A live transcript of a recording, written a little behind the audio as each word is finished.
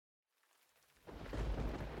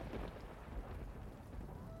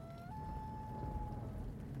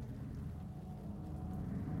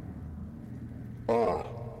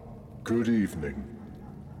Good evening.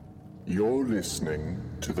 You're listening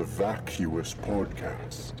to the Vacuous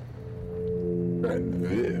Podcast. And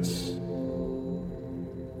this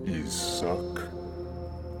is Suck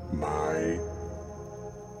My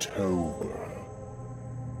Toba.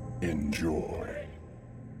 Enjoy.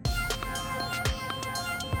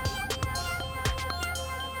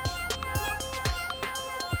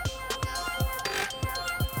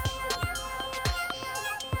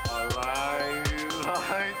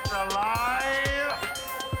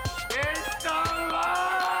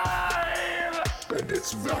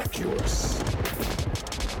 It's vacuous.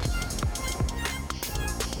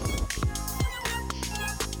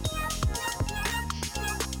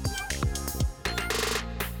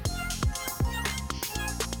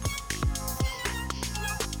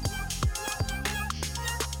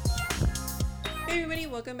 Hey everybody,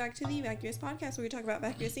 welcome back to the Vacuous Podcast, where we talk about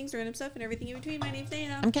vacuous things, random stuff, and everything in between. My name's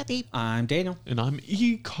Dana. I'm Kathy. I'm Daniel. And I'm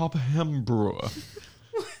E. Cobham Brewer.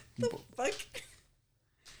 The fuck?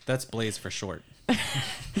 That's Blaze for short.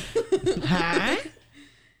 Huh?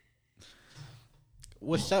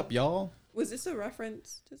 What's up, y'all? Was this a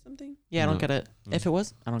reference to something? Yeah, I don't No. get it. If it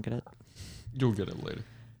was, I don't get it. You'll get it later.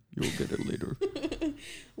 You'll get it later.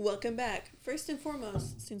 Welcome back. First and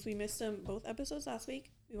foremost, since we missed both episodes last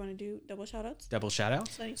week, we want to do double shout outs. Double shout out.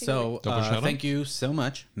 So Double shout out? Thank you so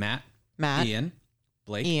much, Matt, Ian,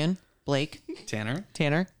 Blake, Ian, Blake, Tanner,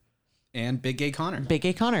 Tanner, and Big Gay Connor. Big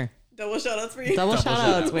Gay Connor. Double shout outs for you. Double shout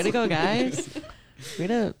outs. Way to go, guys. Way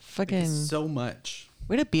to fucking, So much.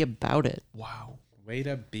 way to be about it. Wow. Way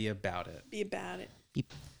to be about it. Be about it.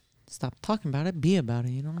 Stop talking about it. Be about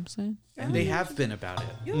it. You know what I'm saying? And they have been about it.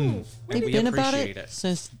 Yo, And They've we been about appreciate it it.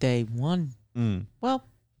 since day one. Well,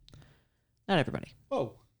 not everybody.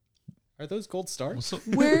 Whoa. Are those gold stars? What's up?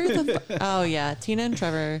 Where the oh yeah, Tina and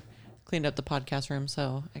Trevor cleaned up the podcast room,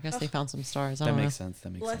 so I guess they found some stars. I That don't know. makes sense.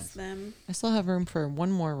 That makes bless sense. them. I still have room for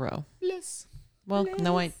one more row. Bless. Well,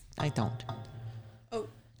 no, I don't. Oh,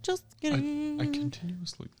 Just kidding. I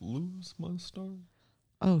continuously lose my star.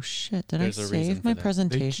 Oh shit! Did There's I a reason save for my that. They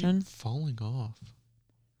presentation? keep falling off.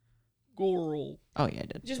 Girl. Oh yeah, I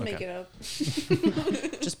did. just Okay. make it up.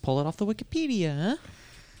 Just pull it off the Wikipedia,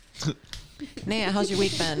 huh? Naya, how's your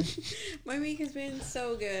week been? My week has been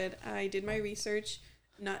so good. I did my research,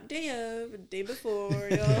 not day of, day before,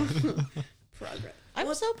 y'all. Progress.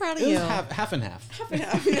 I'm so proud of It was you. half and half. Half and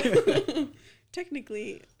half.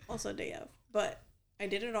 Technically, also day of, but I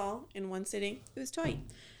did it all in one sitting. It was tight.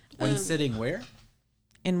 When sitting where?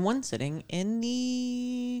 In one sitting, in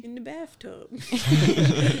the In the bathtub.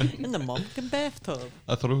 motherfucking bathtub.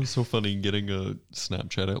 I thought it was so funny getting a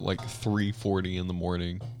Snapchat at like 3:40 in the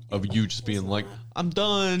morning of you just being like, I'm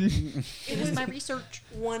done. It was my research.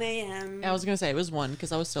 1 a.m. I was gonna say it was 1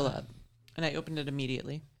 because I was still up, and I opened it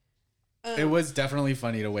immediately. It was definitely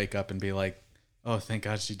funny to wake up and be like, oh, thank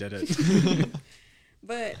God she did it.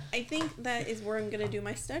 But I think that is where I'm going to do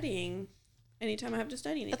my studying anytime I have to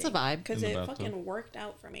study anything. That's a vibe. Because In it the bathtub. fucking worked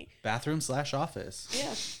out for me. Bathroom/office.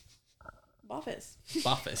 Yeah. Office.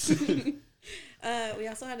 Office. We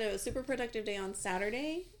also had a super productive day on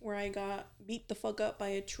Saturday where I got beat the fuck up by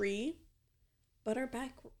a tree. But our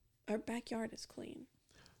backyard is clean.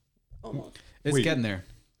 Almost. It's Wait. getting there.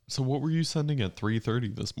 So what were you sending at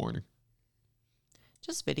 3:30 this morning?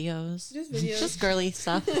 Just videos. Just videos. Just girly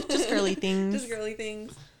stuff. Just girly things. Just girly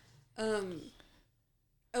things.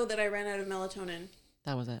 Oh, that I ran out of melatonin.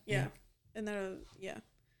 That was it. Yeah. And that, yeah.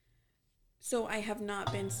 So I have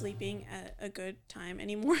not been sleeping at a good time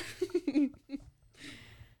anymore.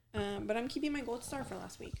 But I'm keeping my gold star for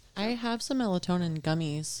last week. I have some melatonin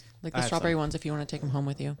gummies, like I the have strawberry some. ones, if you want to take them home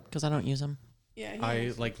with you, because I don't use them. Yeah. I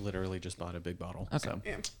knows. like literally just bought a big bottle. Okay. So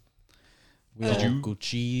Yeah. we Did all you-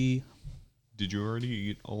 Gucci. Did you already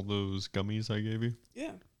eat all those gummies I gave you?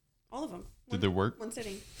 Yeah. All of them. Did they work? One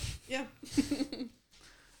sitting. Yeah.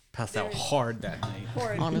 Passed out There. hard that night.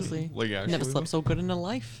 Horrid. Honestly, Like actually? never slept so good in my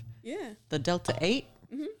life. Yeah. The Delta 8,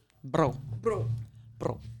 bro. Bro.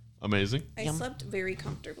 Amazing. I Yum. slept very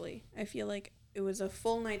comfortably. I feel like it was a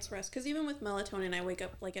full night's rest. Because even with melatonin, I wake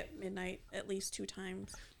up like at midnight at least 2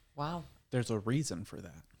 times. Wow. There's a reason for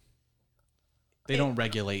that. They don't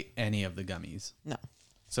regulate any of the gummies. No.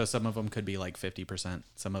 So some of them could be like 50%.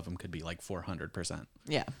 Some of them could be like 400%.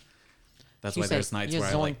 Yeah. That's You why there's say nights you where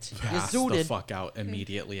I like zonked. You pass the zooted. fuck out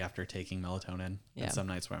immediately after taking melatonin. Yeah. And some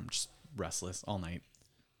nights where I'm just restless all night.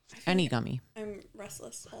 Any gummy. I'm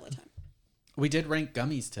restless all the time. We did rank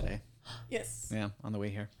gummies today. Yes. Yeah, on the way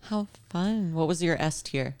here. How fun. What was your S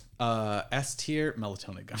tier? S tier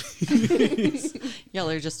melatonin gummies. Y'all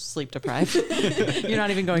are just sleep deprived. You're not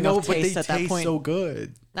even going off taste at that point. so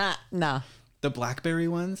good. Nah. The blackberry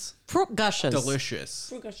ones, Fruit gushes. delicious.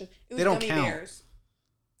 Fruit Gushes. It was They don't gummy count. bears.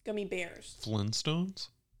 Gummy bears. Flintstones?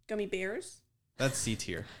 Gummy bears. That's C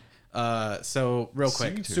tier. So real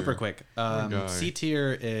quick, C-tier. super quick. guy. C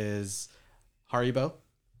tier is Haribo.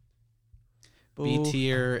 B Boo.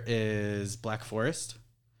 tier is Black Forest.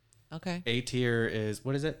 Okay. A tier is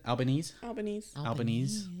what is it? Albanese. Albanese.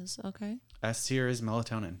 Albanese. Okay. S tier is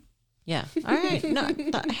melatonin. Yeah. All right. No.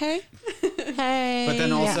 Hey. Hey. But then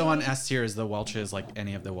yeah. also on S tier is the Welch's, like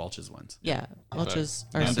any of the Welch's ones. Yeah. Welch's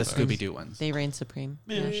are And the supreme. Scooby Doo ones. They reign supreme.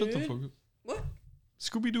 Man, shut the Dude. fuck up. What?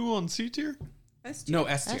 Scooby Doo on C tier? S tier. No,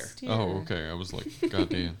 S tier. S tier. Oh, okay. I was like,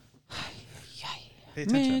 goddamn. Pay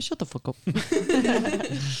attention. Man, shut the fuck up.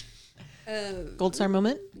 Uh, Gold star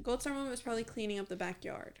moment. Gold Star moment was probably cleaning up the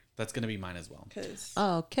backyard That's gonna be mine as well. because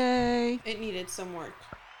Okay. it needed some work.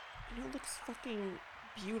 And it looks fucking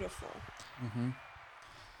beautiful. Mm-hmm.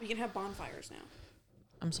 We can have bonfires now.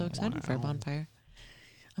 I'm so excited for a Wow. bonfire.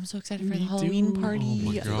 I'm so excited for the Me Halloween too. party.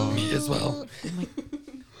 Oh my God. Me as well. Oh my-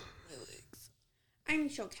 I'm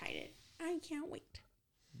so excited. I can't wait.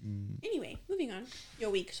 Anyway, moving on.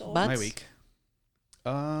 Your week, Soul. But- My week.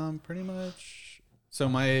 Pretty much. So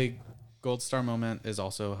my gold star moment is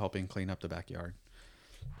also helping clean up the backyard.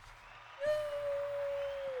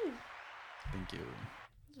 Thank you.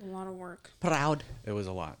 A lot of work. Proud. It was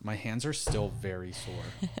a lot. My hands are still very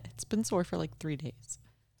sore. It's been sore for like 3 days.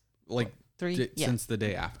 Like 3? Yeah. since the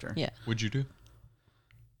day after. Yeah. What'd you do?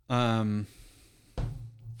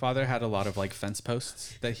 Father had a lot of like fence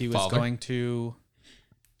posts that he was Father? going to.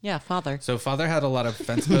 Yeah, father. So father had a lot of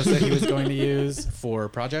fence posts that he was going to use for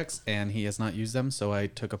projects, and he has not used them. So I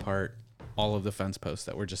took apart all of the fence posts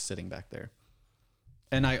that were just sitting back there,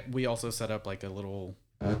 and we also set up like a little.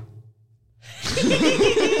 You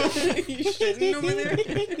shitting over there?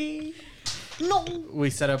 No. We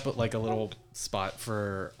set up like a little spot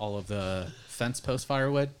for all of the fence post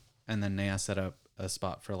firewood, and then Naya set up a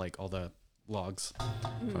spot for like all the logs.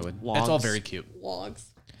 Firewood. It's all Logs. very cute. Logs.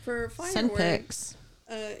 For Send fireworks, pics.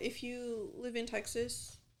 if you live in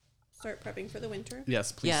Texas, start prepping for the winter.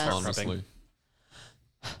 Yes, please Yes. start prepping. Honestly.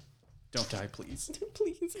 Don't die, please.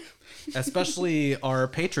 Please. Especially our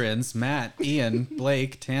patrons, Matt, Ian,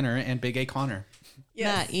 Blake, Tanner, and Big A Connor.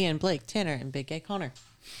 Yes. Matt, Ian, Blake, Tanner, and Big A Connor.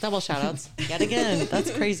 Double shout outs. Yet again.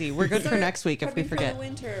 That's crazy. We're good for Start next week if we prepping for forget. the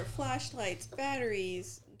winter, flashlights,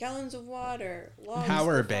 batteries, gallons of water, logs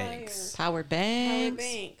Power for banks. fire, Power banks.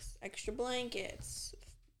 power banks, extra blankets.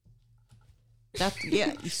 That's,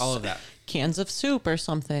 yeah. All of that. Cans of soup or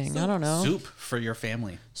something. I don't know. Soup for your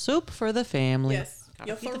family. Soup for the family. Yes.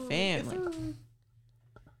 Gotta feed the Your family. third.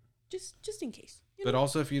 Just in case. You But know,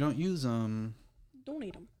 also, if you don't use them, don't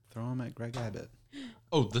eat them. throw them at Greg Abbott.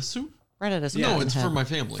 Oh, this soup? Right at his Yeah, No, fucking it's head. for my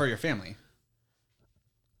family. For your family.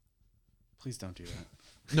 Please don't do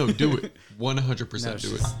that. No, do it. 100% No,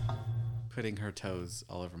 do it. she's putting her toes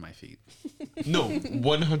all over my feet. No,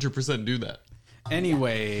 100% do that.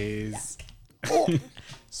 Anyways,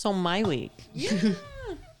 So my week. Yeah.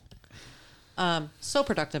 So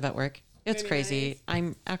productive at work. It's Very crazy. nice.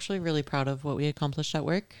 I'm actually really proud of what we accomplished at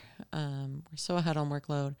work. We're so ahead on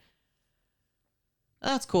workload.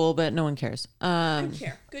 That's cool, but no one cares. I don't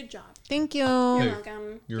care. Good job. Thank you. You're Hey,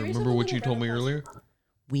 welcome. You Give yourself remember a what little you told me round of earlier?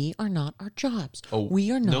 We are not our jobs. Oh, We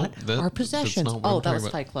are no, not that- our that's possessions. not what Oh, I'm that talking was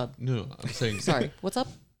about. Fight Club. No, I'm saying Sorry. What's up?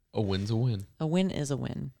 a win's a win. A win is a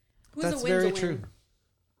win. Who's that's a win's very a win? true.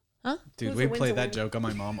 Huh? Dude, Who's we a win's play a that win? joke on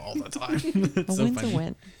my mom all the time. A It's so win's funny. a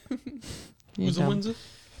win. You're Who's a dumb. win's a?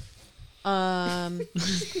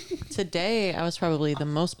 Today I was probably the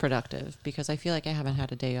most productive because I feel like I haven't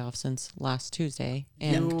had a day off since last Tuesday,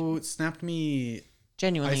 and You snapped me.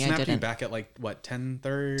 genuinely I I snapped you didn't. back at like what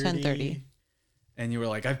 10:30. 10:30. And you were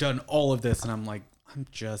like, "I've done all of this," and I'm like, "I'm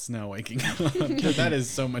just now waking up." That is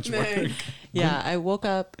so much work. Man. Yeah, I woke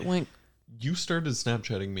up, went. You started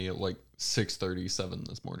Snapchatting me at like 6:37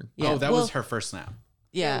 this morning. Yeah, Oh, that well, was her first snap.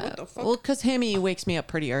 Yeah, what the fuck? well, because Hammy wakes me up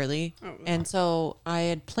pretty early, Oh. and so I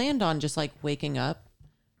had planned on just like waking up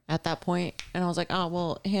at that point, and I was like, oh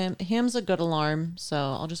well, him's a good alarm, so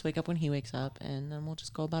I'll just wake up when he wakes up, and then we'll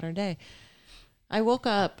just go about our day. I woke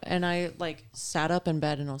up and I like sat up in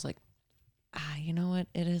bed, and I was like, you know what?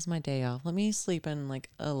 It is my day off. Let me sleep in like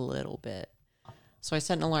a little bit. So I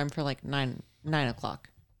set an alarm for like 9 o'clock,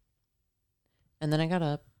 and then I got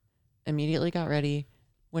up, immediately got ready.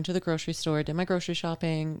 Went to the grocery store, did my grocery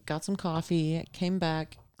shopping, got some coffee, came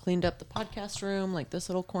back, cleaned up the podcast room, like this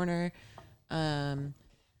little corner,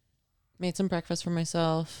 made some breakfast for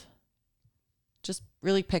myself, just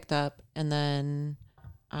really picked up. And then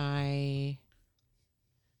I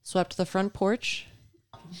swept the front porch.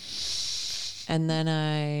 And then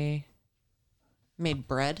I made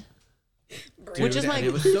bread. Which is Dude, my- and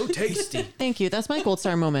it was so tasty. Thank you. That's my gold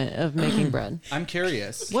star moment of making bread. I'm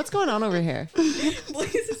curious. What's going on over here? Blaze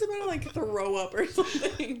is about to like throw up or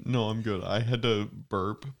something. No, I'm good. I had to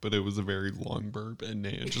burp, but it was a very long burp, and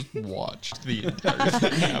Naya just watched the entire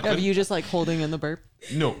thing happen. Of you just like holding in the burp?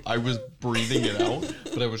 No, I was breathing it out,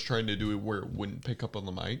 but I was trying to do it where it wouldn't pick up on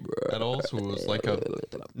the mic at all. So it was like a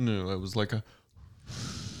it was like a.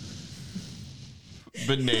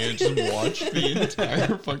 But Naya just watched the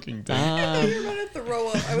entire fucking thing. You're about to throw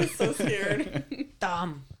up. I was so scared.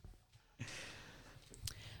 Dumb.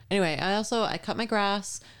 Anyway, I cut my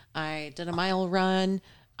grass. I did a mile run.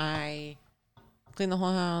 I cleaned the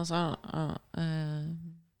whole house. I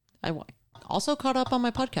also caught up on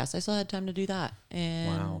my podcast. I still had time to do that.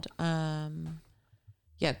 And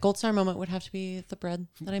yeah, gold star moment would have to be the bread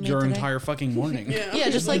that I made Your today. entire fucking morning. Yeah.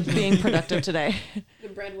 Just like being productive today. The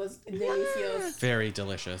bread was delicious. Very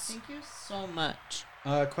delicious. Thank you so much.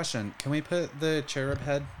 Question. Can we put the cherub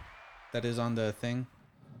head that is on the thing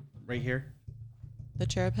right here? The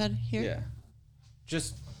cherub head here. Yeah.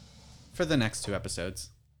 Just for the next 2 episodes.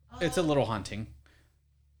 It's a little haunting.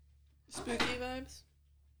 Spooky vibes.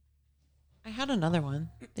 I had another one.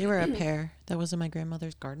 They were a pair that was in my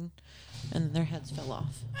grandmother's garden, and their heads fell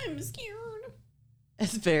off. I'm scared.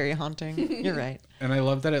 It's very haunting. You're right. And I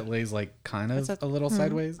love that it lays like kind of It's a little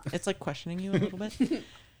sideways. It's like questioning you a little bit.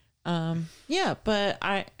 Yeah, but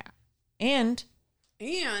and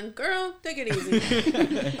girl, take it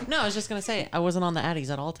easy. no, I was just gonna say I wasn't on the Addies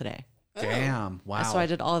at all today, Damn. Wow. so I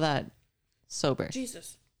did all that sober.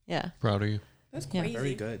 Jesus, Yeah. Proud of you. that's Yeah. crazy.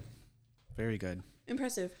 Very good. Very good.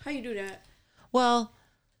 Impressive. How you do that? Well,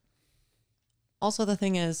 also the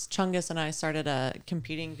thing is, Chungus and I started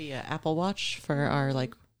competing via Apple Watch for our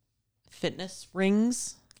like fitness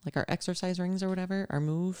rings, like our exercise rings or whatever, our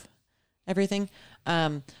move, everything.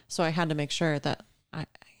 So I had to make sure that I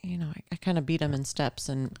kind of beat him in steps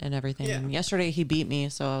and everything. Yeah. And yesterday he beat me,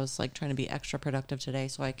 so I was like trying to be extra productive today.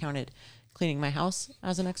 So I counted cleaning my house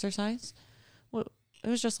as an exercise. Well, it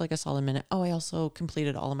was just like a solid minute. Oh, I also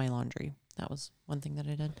completed all of my laundry. That was one thing that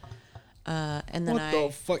I did. And then What the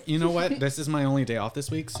fuck? You know what? This is my only day off this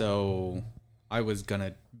week, so I was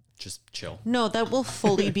gonna just chill. No, that will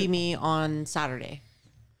fully be me on Saturday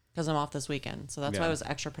because I'm off this weekend. So that's why I Yeah. was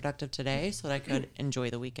extra productive today so that I could enjoy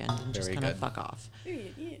the weekend and just Very kind of good. fuck off.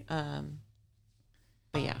 Period, yeah.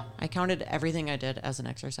 But yeah, I counted everything I did as an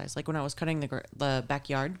exercise. Like when I was cutting the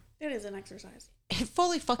backyard, It is an exercise. it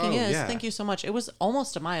fully fucking Oh, is. yeah. Thank you so much. It was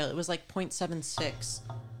almost a mile. It was like 0.76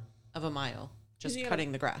 of a mile just You got a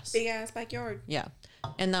cutting the grass. Big ass backyard. Yeah.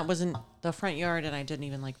 And that wasn't the front yard, and I didn't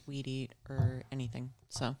even like weed eat or anything.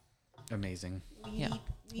 So, Amazing. yeah.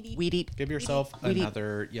 Weedy. Weed eat. Give yourself Weed eat.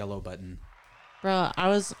 another yellow button. Bro, I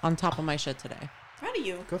was on top of my shit today. Proud of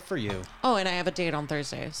you. Good for you. Oh, and I have a date on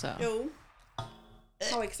Thursday, so. Yo.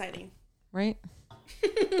 How exciting. Right?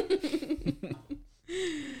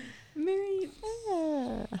 Mary.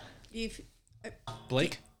 You've,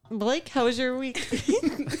 Blake? Blake, how was your week?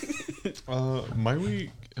 My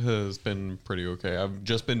week has been pretty okay. I've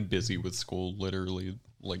just been busy with school, literally,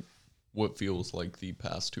 like what feels like the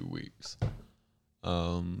past 2 weeks.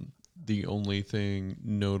 The only thing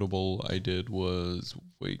notable I did was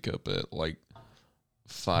wake up at like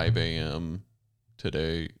 5 a.m.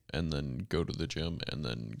 today and then go to the gym and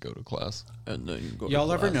then go to class. And then go Y'all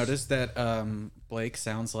to ever class. notice that Blake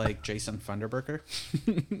sounds like Jason Funderburker?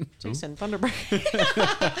 Jason Thunderberg.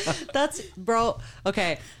 That's, bro.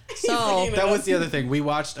 Okay. So, He's That was the other thing. We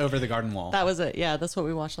watched Over the Garden Wall. that was it. Yeah, that's what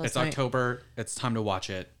we watched last It's night. October. It's time to watch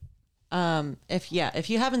it. If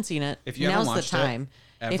you haven't seen it, If you haven't now's the watched it, time.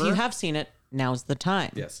 If ever? you have seen it, now's the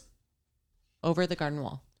time. Yes. Over the Garden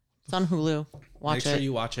Wall. It's on Hulu. Watch Make sure it.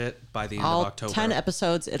 you watch it by the end All of October. 10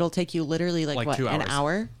 episodes. It'll take you literally like, Like what, 2 an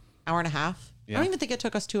hours. hour and a half? I Yeah. don't even think it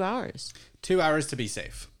took us 2 hours. 2 hours to be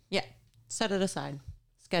safe. Yeah. Set it aside.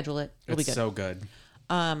 Schedule it. It'll be It's good. so good.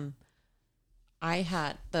 I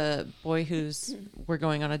had the boy we're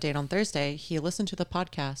going on a date on Thursday. He listened to the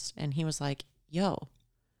podcast and he was like, yo,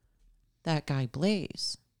 that guy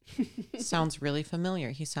Blaze sounds really familiar.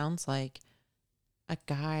 He sounds like a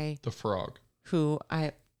guy The frog. who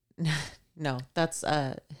no, that's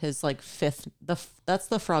his like that's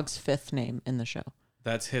the frog's fifth name in the show.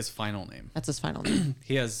 That's his final name. That's his final name.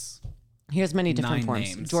 He has He has many different 9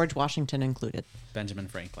 forms, names. George Washington included. Benjamin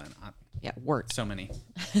Franklin. Yeah, worked. So many.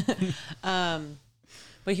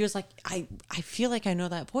 But he was like, I feel like I know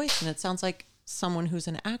that voice, and it sounds like someone who's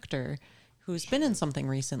an actor who's been in something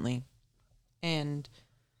recently. And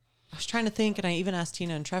I was trying to think, and I even asked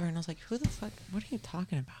Tina and Trevor, and I was like, who the fuck, what are you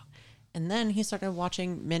talking about? And then he started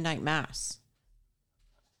watching Midnight Mass.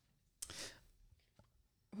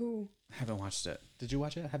 Who? Haven't watched it. Did you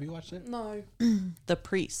watch it? Have you watched it? No. The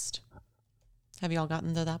Priest. Have y'all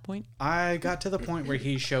gotten to that point? I got to the point where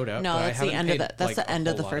he showed up. No, but that's I the haven't end of paid, the- that's the a end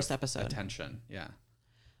of whole the lot first episode. Attention. Yeah.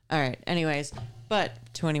 All right. Anyways, but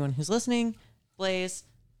to anyone who's listening, Blaze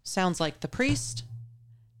sounds like the priest.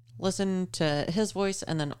 Listen to his voice,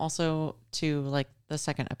 and then also to like the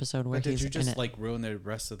second episode where But did he's you in just it. like ruin the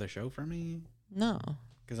rest of the show for me? No,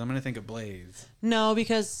 Because I'm gonna think of Blaze. no,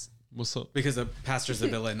 because What's up? Because the pastor's the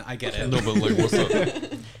villain. I get it. No, but like, what's up?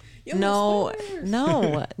 Yo, no,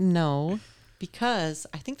 spoilers. no, because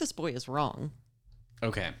I think this boy is wrong,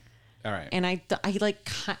 Okay. All right. and I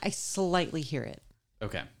slightly hear it,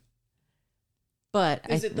 Okay. but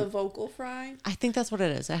Is it the vocal fry? I think that's what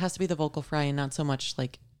it is. It has to be the vocal fry, and not so much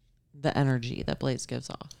like the energy that Blaze gives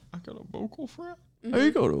off. I got a vocal fry. I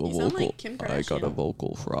got a You sound like Kim Kardashian.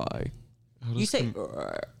 vocal fry. How You does say Kim-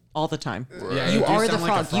 all the time. Yeah, You do are the sound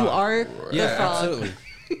like a frog. You are Yeah, the frog.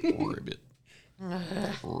 absolutely. ribbit.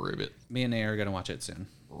 Ribbit. Me and Nate are gonna watch it soon.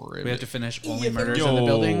 Ribbit. We have to finish Only Yeah, Murders Yo, in the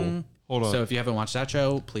Building. hold on. So if you haven't watched that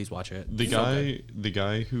show, please watch it. The So good.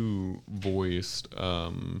 guy who voiced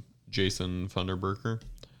Jason Funderburker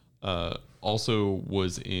also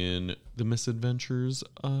was in The Misadventures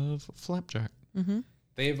of Flapjack.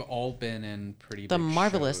 They've all been in pretty The big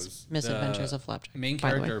Marvelous shows. Misadventures The of Flapjack, Main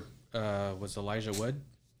by the way. character was Elijah Wood.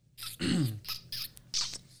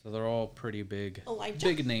 So they're all pretty big, Elijah?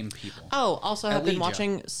 big name people. Oh, also have been Elijah.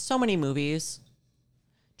 watching so many movies.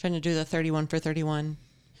 Trying to do the 31 for 31.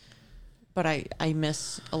 But I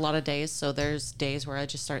miss a lot of days. So there's days where I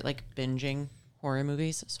just start like binging horror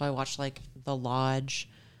movies. So I watched like The Lodge.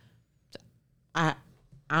 I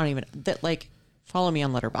don't even that like follow me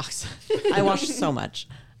on Letterboxd. I watched so much.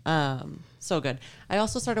 So good. I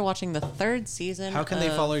also started watching the third season. How can they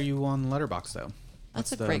of- follow you on Letterboxd though?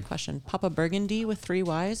 That's a What's great question. Papa Burgundy with 3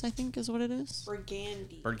 Y's, I think is what it is.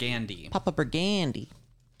 Burgundy. Burgundy. Papa Burgundy.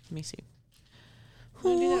 Let me see. I'm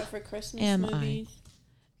gonna do that for Christmas am I? movies.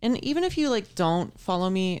 And even if you like don't follow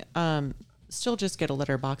me, still just get a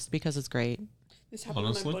Letterboxd because it's great. This happened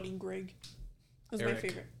Honestly? with my buddy Greg. That's my Eric.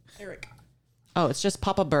 favorite. Eric. Oh, it's just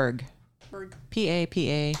Papa Berg. Berg.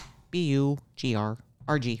 PAPABUGR.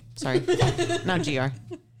 RG. Sorry. Not GR.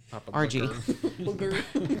 Papa RG.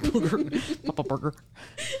 Booger. Papa Burger.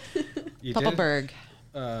 You Papa did, Berg.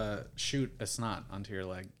 shoot a snot onto your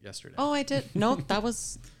leg yesterday. Oh, I did. No, that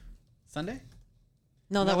was. Sunday?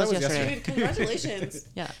 No, that No, was that was yesterday. Dude, congratulations.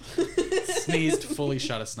 Yeah. Sneezed, fully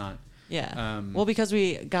shot a snot. Yeah. Well, because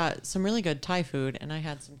we got some really good Thai food and I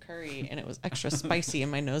had some curry and it was extra spicy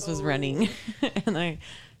and my nose was running and I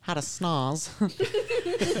had a snaz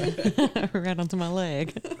right onto my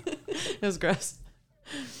leg. It was gross.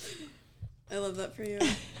 I love that for you.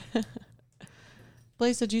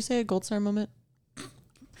 Blaze, did you say a gold star moment?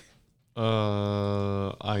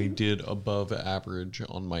 I did above average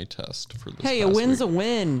on my test for this. Hey, a past win's week. a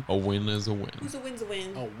win. A win is a win. Who's a win's a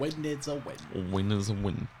win. A win is a win. A win is a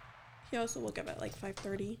win. He also woke up at like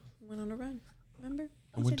 5:30. Went on a run. Remember?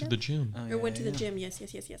 I went to the gym. Oh, Or went to the gym. Yes.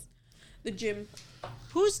 The gym.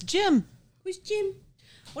 Who's Jim? Who's Jim?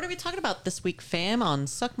 What are we talking about this week, fam? On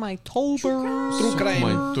Suck My Tober. Suck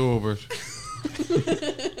my tober.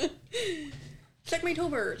 Check my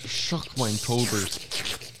Tobert. Suck my tober.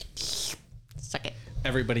 Suck it.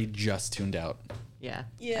 Everybody just tuned out. Yeah.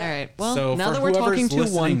 Yeah. All right. Well, So now for that we're talking to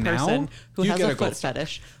whoever's one listening now, person who you has get a a gold foot star.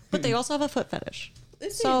 fetish, but they also have a foot fetish.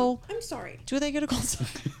 Listen, So- I'm sorry, Do they get a gold star?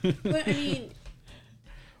 but I mean,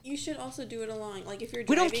 you should also do it along. Like if you're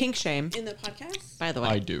We don't driving kink shame. in the podcast. By the way,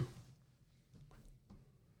 I do.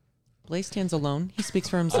 Blaze stands alone. He speaks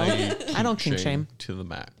for himself. I don't kink shame. to the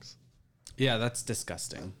max. Yeah, that's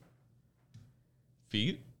disgusting.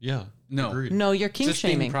 Feet? Yeah. No. Agreed. No, you're kink Just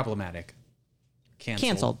being shaming. problematic.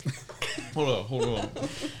 Canceled. Hold on.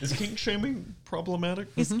 Is kink shaming problematic?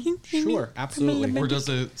 Is kink shaming? Sure, absolutely. Or does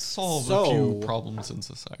it solve a So- few problems in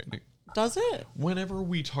society? Does it? Whenever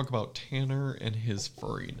we talk about Tanner and his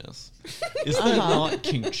furriness, is that not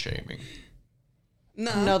kink shaming?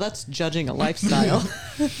 No, that's judging a lifestyle.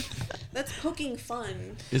 That's poking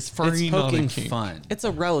fun. Is furry It's not a poking kink? fun. It's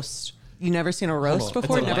a roast. You never seen a Hold roast on.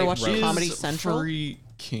 before? It's a Never light watched roast. Comedy Is Central? furry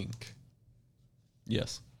kink?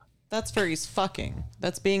 Yes. That's furry's fucking.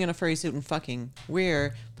 That's being in a furry suit and fucking.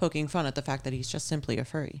 We're poking fun at the fact that he's just simply a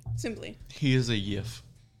furry. Simply. He is a yif.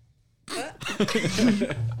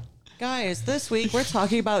 Guys, this week we're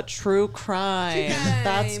talking about true crime. True crime.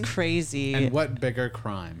 That's crazy. And what bigger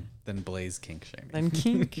crime than Blaze kink shaming? Then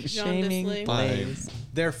kink shaming Disley. Blaze.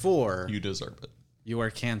 Therefore, You deserve it. you are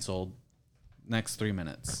canceled next 3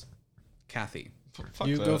 minutes. Kathy, Fuck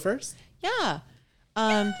you that. go first? Yeah.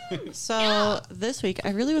 So this week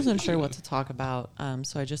I really wasn't sure what to talk about.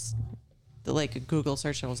 So I just the like a Google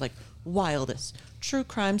search. I was like wildest true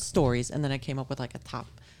crime stories, and then I came up with like a top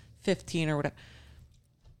 15 or whatever.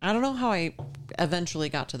 I don't know how I eventually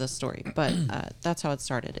got to this story, but that's how it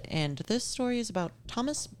started. And this story is about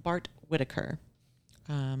Thomas Bart Whitaker.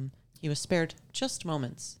 He was spared just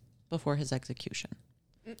moments before his execution.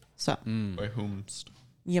 So, By whom?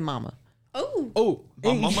 your mama. Oh.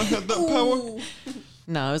 My mama had that power.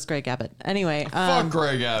 No, it was Greg Abbott. Anyway. Fuck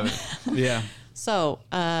Greg Abbott. Yeah. So,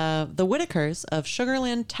 the Whitakers of Sugar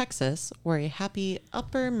Land, Texas were a happy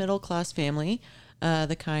upper middle class family,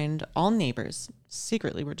 the kind all neighbors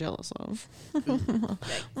secretly were jealous of.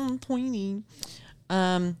 Tweeny.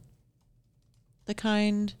 The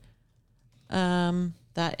kind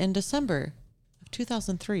that in December of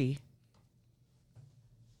 2003,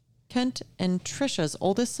 Kent and Trisha's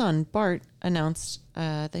oldest son, Bart, announced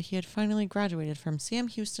that he had finally graduated from Sam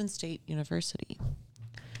Houston State University.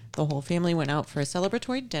 The whole family went out for a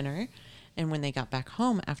celebratory dinner, and when they got back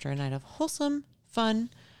home after a night of wholesome fun,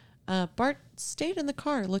 Bart stayed in the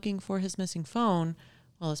car looking for his missing phone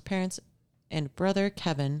while his parents and brother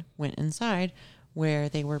Kevin went inside, where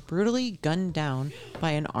they were brutally gunned down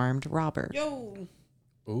by an armed robber. Yo.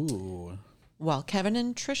 Ooh. While Kevin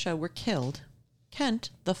and Trisha were killed, Kent,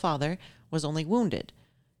 the father, was only wounded.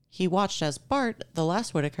 He watched as Bart, the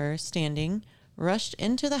last Whitaker standing, rushed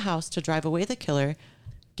into the house to drive away the killer,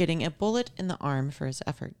 getting a bullet in the arm for his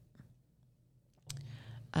effort.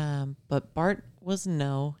 But Bart was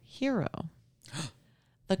no hero.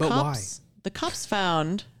 The cops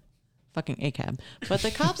found fucking ACAB. But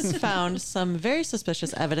the cops found some very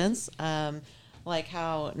suspicious evidence, like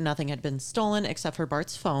how nothing had been stolen except for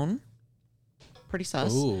Bart's phone. Pretty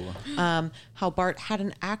sus. Ooh. How Bart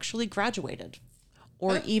hadn't actually graduated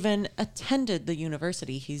or even attended the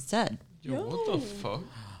university he said. Yo, what the fuck?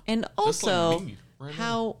 And That's also like me right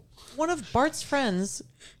how one of Bart's friends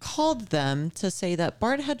called them to say that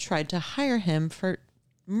Bart had tried to hire him for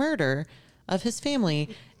murder of his family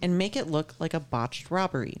and make it look like a botched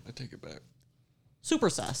robbery. I take it back. Super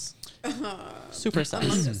sus. Super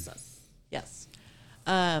sus. Yes.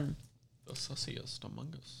 The sussiest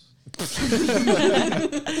among us.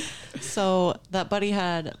 So that buddy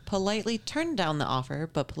had politely turned down the offer,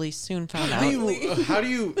 but police soon found out. How do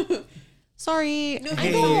you? Sorry. Hey,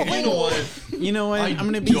 You know what? you know what? I I'm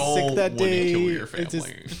gonna be don't sick that wanna day. kill your It's just-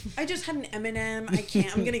 family. I just had an M&M. I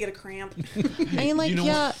can't. I'm gonna get a cramp. I mean, like, You know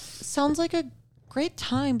yeah, what? sounds like a great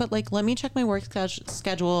time, but like, let me check my work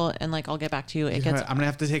schedule and like, I'll get back to you. It gets I'm gonna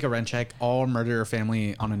have to take a rent check. I'll murder your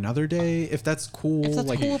family on another day if that's cool. If that's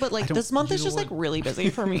like, cool, but like I don't- this month you is know just what? like really busy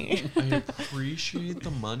for me. I appreciate the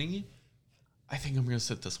money. I think I'm gonna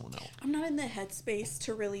sit this one out. I'm not in the headspace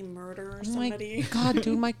to really murder Oh my somebody. God,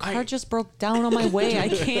 dude, my car just broke down on my way. I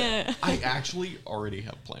can't. I actually already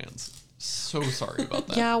have plans. So sorry about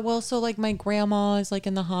that. Yeah, well, so like my grandma is like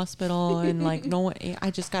in the hospital and like no one,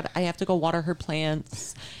 I have to go water her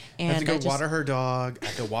plants. I And have to go just- water her dog. I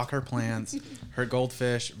have to walk her plants. Her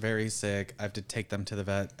goldfish, very sick. I have to take them to the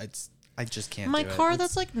vet. I just can't. My do it. car It's-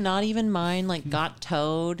 that's like not even mine, like got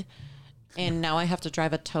towed. And now I have to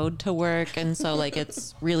drive a toad to work. And so like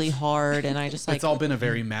it's really hard. And I just like, it's all been a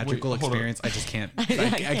very magical hold on. experience. I just can't. I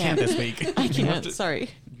can't. can't this week. I have can't. to- Sorry.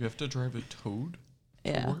 You have to drive a toad?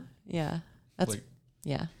 Yeah. work? Yeah. That's, Like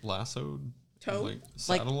yeah. lassoed? Toad? Like,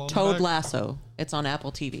 Like saddle on the Toad back? Lasso. It's on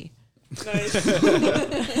Apple TV. Nice.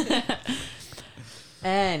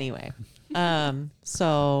 Anyway,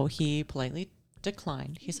 so he politely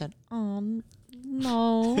declined. He said, no.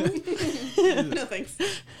 No thanks.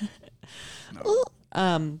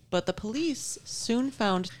 But the police soon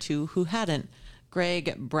found two who hadn't,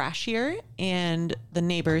 Greg Brashear and the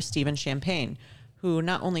neighbor Stephen Champagne, who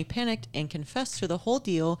not only panicked and confessed to the whole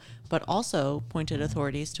deal, but also pointed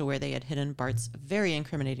authorities to where they had hidden Bart's very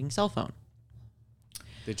incriminating cell phone.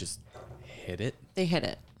 They just hit it. They hid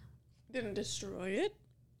it. Didn't destroy it.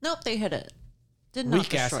 Nope, they hid it. Did not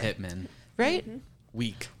Weak ass destroy it. hitman. Right?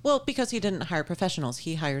 Weak. Well, because he didn't hire professionals.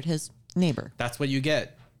 He hired his neighbor. That's what you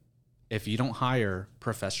get. If you don't hire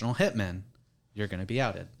professional hitmen, you're going to be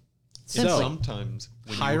outed. And Simply. sometimes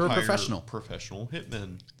when Hire you a hire professional. professional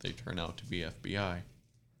hitmen, they turn out to be FBI.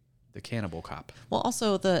 The cannibal cop. Well,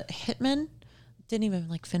 also the hitman didn't even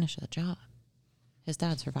like finish the job. His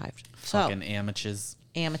dad survived. Fucking amateurs.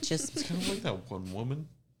 Amateurs. Kind of like that one woman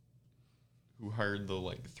who hired the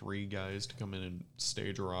like 3 guys to come in and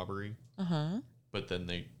stage a robbery. But then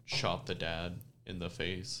they shot the dad in the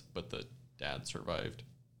face, but the dad survived.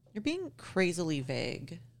 You're being crazily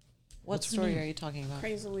vague. What What's her story name? are you talking about?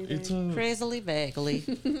 Crazily It's vague. Crazily vaguely.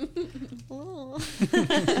 Oh.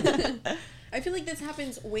 I feel like this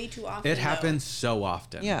happens way too often. It though. happens so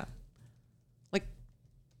often. Yeah. Like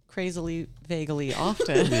crazily, vaguely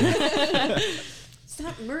often.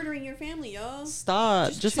 Stop murdering your family, y'all.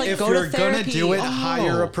 Stop. Just like If go you're to therapy. gonna do it, Oh.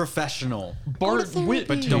 hire a professional. Bart therapy.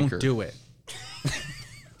 But don't do it.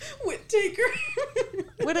 Whittaker.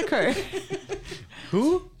 Whitaker.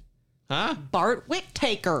 Who? Huh? Bart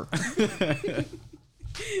Whittaker.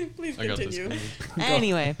 Please I got this. continue.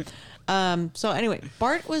 Anyway,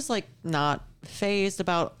 Bart was like not phased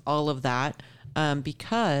about all of that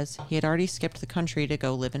because he had already skipped the country to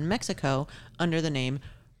go live in Mexico under the name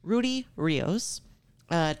Rudy Rios.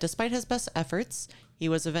 Despite his best efforts, he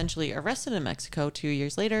was eventually arrested in Mexico. 2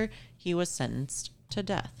 years later, he was sentenced to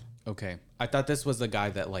death. Okay. I thought this was the guy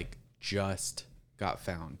that like just got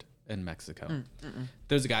found in Mexico.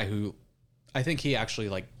 There's a guy who I think he actually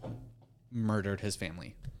like murdered his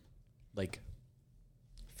family. Like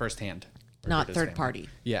firsthand. murdered Not his third family. party.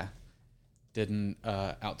 Yeah. Didn't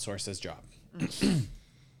outsource his job.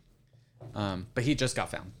 But he just got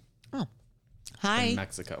found Oh, hi. in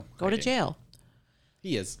Mexico. Go to hiding. jail.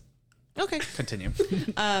 He is. Okay. Continue.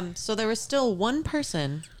 So there was still one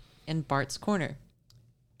person in Bart's corner.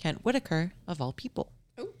 Kent Whitaker, of all people.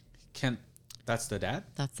 Kent, that's the dad?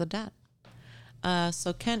 That's the dad.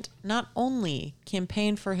 So Kent not only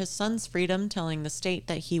campaigned for his son's freedom, telling the state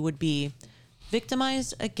that he would be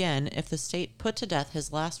victimized again if the state put to death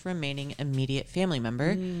his last remaining immediate family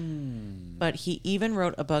member, but he even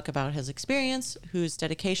wrote a book about his experience, whose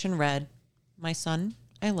dedication read, "My son,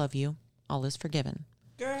 I love you. All is forgiven."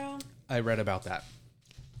 Girl. I read about that.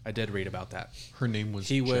 I did read about that. Her name was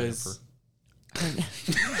He Jennifer. was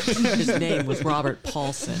His name was Robert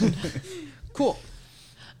Paulson. Cool.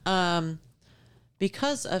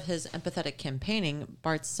 Because of his empathetic campaigning,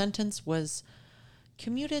 Bart's sentence was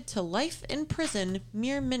commuted to life in prison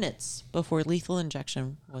mere minutes before lethal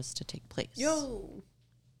injection was to take place. Yo.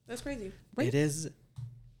 That's crazy. Right. It is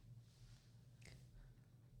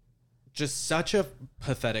just such a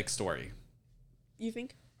pathetic story. You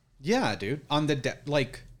think? Yeah, dude. On the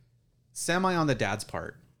like semi on the dad's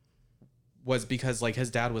part was because like his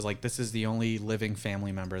dad was like, this is the only living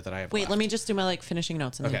family member that I have. Wait, left. let me just do my like finishing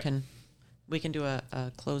notes, and Okay. then we can do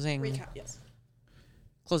a closing Recap, yes.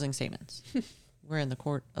 closing statements. We're in the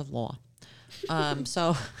court of law.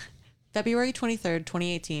 So February 23rd,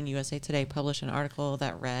 2018, USA Today published an article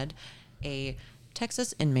that read, "A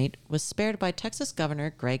Texas inmate was spared by Texas Governor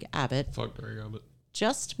Greg Abbott Fuck, there you go. But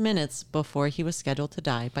just minutes before he was scheduled to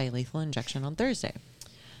die by lethal injection on Thursday.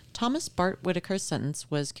 Thomas Bart Whitaker's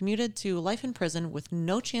sentence was commuted to life in prison with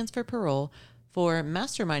no chance for parole for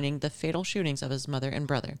masterminding the fatal shootings of his mother and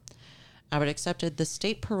brother. Abbott accepted the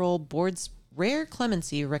state parole board's rare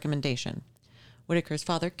clemency recommendation. Whitaker's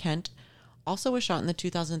father, Kent, also was shot in the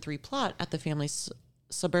 2003 plot at the family's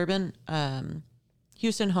suburban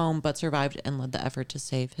Houston home, but survived and led the effort to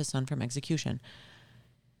save his son from execution.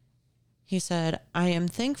 He said, "I am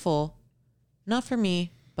thankful, not for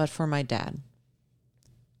me, but for my dad.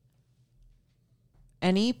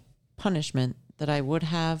 Any punishment that I would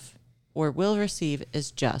have or will receive is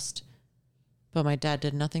just. But my dad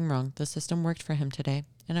did nothing wrong. The system worked for him today,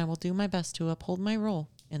 and I will do my best to uphold my role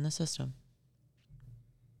in the system."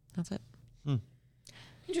 That's it.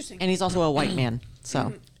 Interesting. And he's also a white man,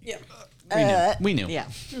 so Yeah. We knew. yeah.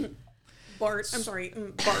 Bart. I'm sorry.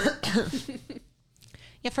 Bart.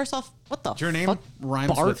 Yeah. First off, what the Your name fuck?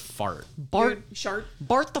 rhymes Bart? with fart. Bart Shart.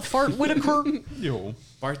 Bart the Fart Whitaker. yo,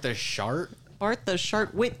 Bart the Shart? Bart the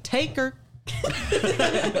Shart Whittaker.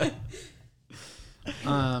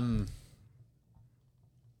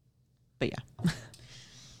 But yeah.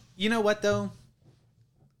 You know what though?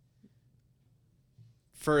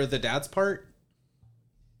 For the dad's part,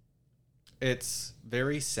 it's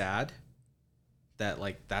very sad that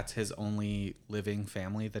like that's his only living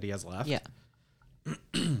family that he has left. Yeah.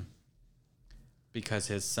 Because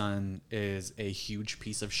his son is a huge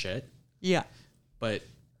piece of shit. Yeah. But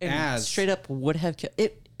And as straight up would have killed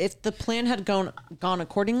it if the plan had gone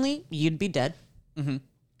accordingly, you'd be dead.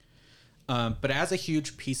 but as a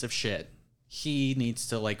huge piece of shit, he needs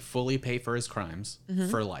to like fully pay for his crimes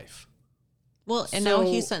for life. Well, and now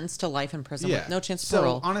So- he's sentenced to life in prison Yeah. with no chance of So,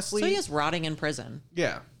 parole. honestly- so he is rotting in prison.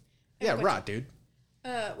 Yeah. Yeah, question. right, dude.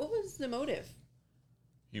 What was the motive?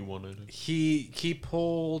 he wanted it. He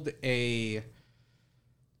pulled a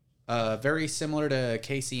very similar to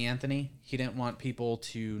Casey Anthony. He didn't want people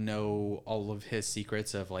to know all of his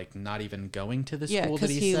secrets of like not even going to the Yeah, school that 'cause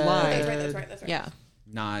he he said, lied. That's right. That's right. Yeah.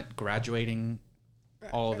 not graduating,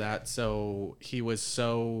 all of that. So he was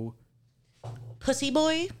so Pussy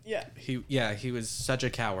boy. Yeah. he was such a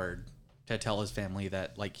coward to tell his family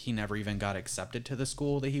that like he never even got accepted to the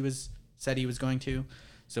school that he said he was going to.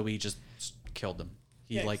 So he just killed them.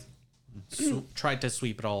 He Yikes. like tried to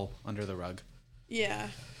sweep it all under the rug. Yeah.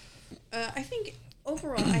 I think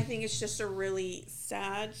overall, I think it's just a really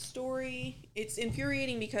sad story. It's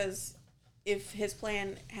infuriating because if his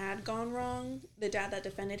plan had gone wrong, the dad that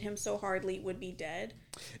defended him so hardly would be dead.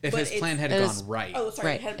 If his plan had gone right. Oh,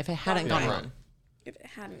 sorry. Right. If it hadn't gone wrong. If it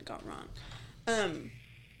hadn't gone wrong.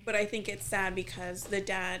 But I think it's sad because the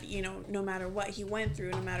dad, you know, no matter what he went through,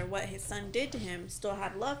 no matter what his son did to him, still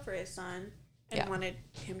had love for his son and wanted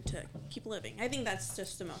him to keep living. I think that's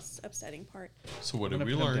just the most upsetting part. So what I'm did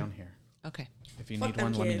we gonna put them learn? down here. Okay. If you Fuck need them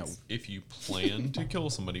one, let me know. kids. If you plan to kill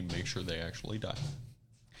somebody, make sure they actually die.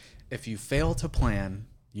 If you fail to plan,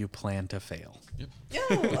 you plan to fail. Yep. Yo,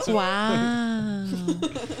 okay. Wow.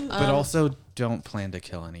 But also, don't plan to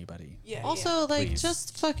kill anybody. Yeah, Also, like, Please.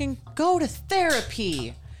 just fucking go to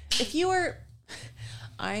therapy. If you were,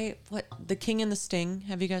 The King and the Sting.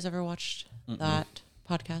 Have you guys ever watched that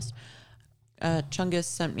podcast? Chungus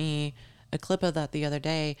sent me a clip of that the other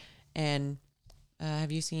day, and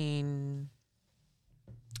have you seen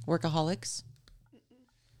Workaholics?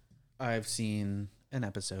 I've seen an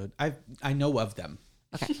episode. I know of them.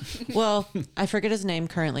 Okay. Well, I forget his name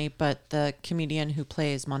currently, but the comedian who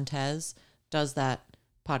plays Montez does that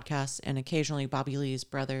podcast, and occasionally Bobby Lee's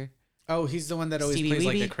brother. Oh, he's the one that always Stevie plays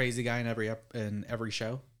like Weeby? the crazy guy in every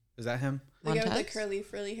show. Is that him? The guy with the Montez? curly,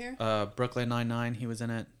 frilly hair? Brooklyn Nine-Nine. He was in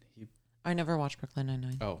it. I never watched Brooklyn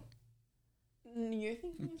Nine-Nine. Oh, You're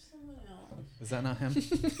thinking of someone else. is that not him?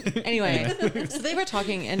 Anyway, so they were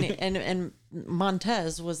talking, and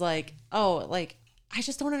Montez was like, "Oh, like I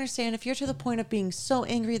just don't understand. If you're to the point of being so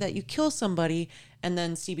angry that you kill somebody," and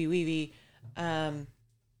then CB Weavy,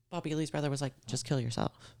 Bobby Lee's brother, was like, "Just kill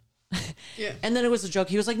yourself." Yeah. And then it was a joke.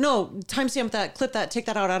 He was like, "No, timestamp that, clip that, take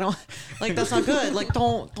that out. I don't like that's not good. Like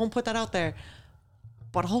don't put that out there."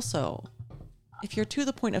 But also, if you're to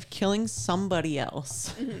the point of killing somebody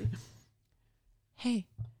else, hey,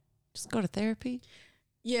 just go to therapy.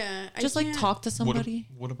 Yeah. Just like talk to What, somebody.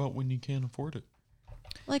 what about when you can't afford it?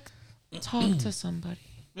 Like talk to somebody.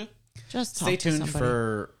 Yeah. Just talk Stay to tuned somebody.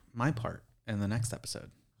 for my part in the next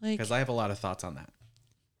episode like because I have a lot of thoughts on that.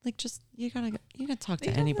 just you gotta talk They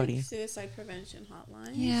to have, anybody. like, suicide prevention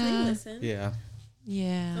hotlines. Yeah. They listen. Yeah.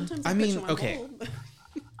 Yeah. Sometimes I I mean, mean, put you on okay. hold, but-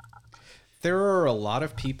 There are a lot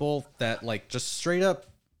of people that like just straight up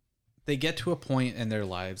they get to a point in their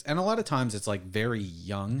lives and a lot of times it's like very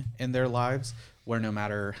young in their lives where no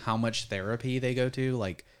matter how much therapy they go to,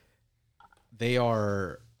 like they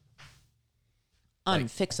are like,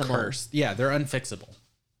 Unfixable. cursed. Yeah, they're unfixable.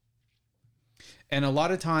 And a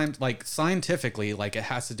lot of times, like scientifically, like it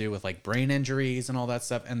has to do with like brain injuries and all that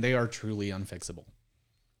stuff, and they are truly unfixable.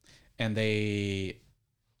 And they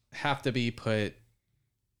have to be put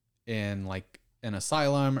in like an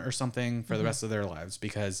asylum or something for the rest of their lives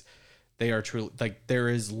because they are truly like there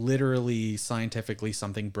is literally scientifically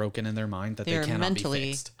something broken in their mind that They're they cannot mentally be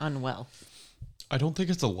fixed. unwell. I don't think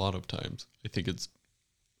it's a lot of times. I think it's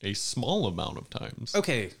a small amount of times.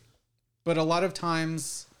 Okay, but a lot of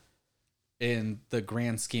times in the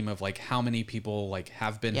grand scheme of like how many people like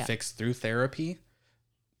have been Yeah. fixed through therapy,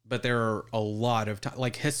 but there are a lot of time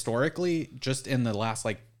like historically just in the last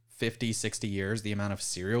like 50 60 years the amount of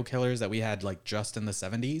serial killers that we had like just in the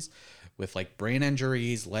 70s with like brain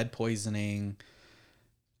injuries, lead poisoning,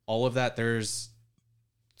 all of that, there's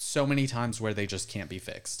so many times where they just can't be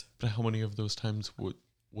fixed. But how many of those times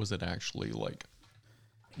was it actually like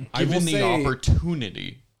I will given the say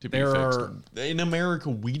opportunity to be there fixed? are- In America,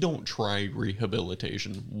 we don't try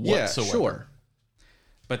rehabilitation Yeah, whatsoever. sure.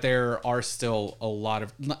 But there are still a lot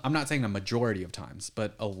of, I'm not saying a majority of times,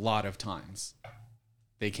 but a lot of times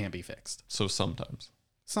they can't be fixed. So sometimes.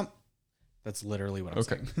 That's literally what I'm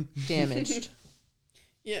Okay. saying. Damaged.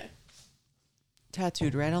 yeah.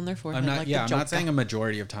 Tattooed right on their forehead. I'm not, like yeah, the I'm not Joker. saying a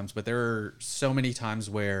majority of times, but there are so many times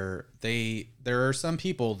where there are some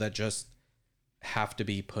people that just have to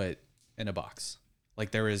be put in a box. Like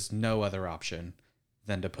there is no other option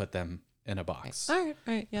than to put them in a box. All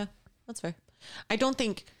right, yeah, that's fair. I don't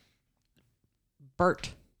think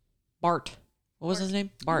Bart, what was his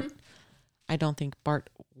name? Bart. I don't think Bart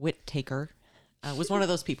Whittaker was one of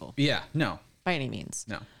those people Yeah, no, by any means.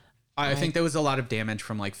 no. I think there was a lot of damage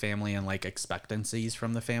from like family and like expectancies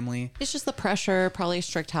from the family. It's just the pressure, probably a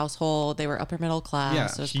strict household. They were upper middle class. Yeah,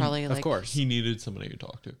 so it's he- probably Of like, course. He needed somebody to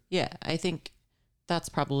talk to. yeah, I think that's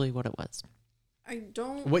probably what it was. I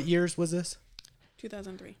don't. What years was this?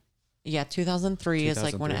 2003. Yeah, 2003 is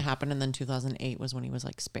like when it 2003. happened, and then 2008 was when he was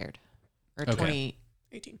like spared. Or Okay.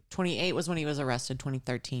 18. 28 was when he was arrested.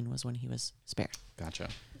 2013 was when he was spared Gotcha.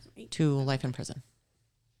 18. to life in prison.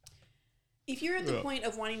 If you're at the point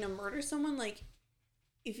of wanting to murder someone, like,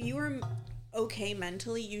 if you are okay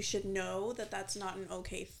mentally, you should know that that's not an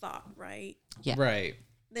okay thought, right? Yeah. Right.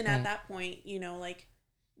 Then at that point, you know, like,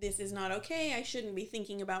 this is not okay. I shouldn't be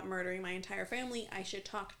thinking about murdering my entire family. I should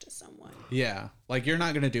talk to someone. Yeah. Like, you're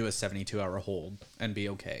not going to do a 72-hour hold and be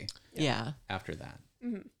okay Yeah. after that.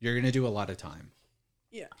 Mm-hmm. You're going to do a lot of time.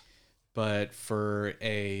 Yeah. But for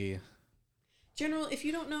a... General, if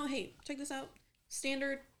you don't know, hey, check this out.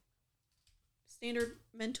 Standard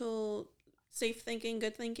mental, safe thinking,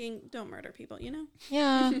 good thinking, don't murder people, you know?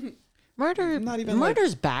 Yeah.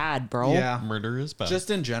 Murder's bad, bro. Yeah. Murder is bad. Just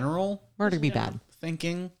in general, Murder be bad.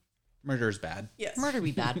 thinking, murder's bad. Yes. Murder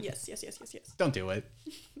be bad. Yes. Don't do it.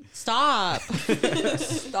 Stop.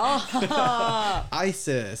 Stop.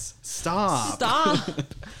 ISIS, stop. Stop.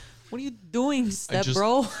 What are you doing,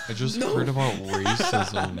 bro? I just heard about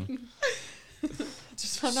racism.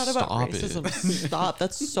 Just found out about Stop racism. it. Stop.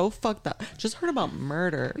 That's so fucked up. Just heard about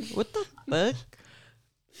murder. What the fuck?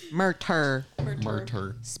 Murder.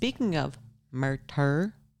 Murder. Speaking of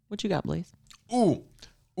murder, what you got, Blaze? Ooh.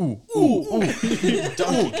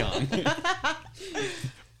 Donkey Kong.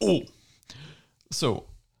 Ooh. So,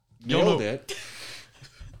 Nailed it.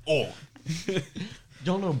 Oh.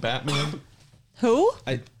 Y'all know Batman? Who?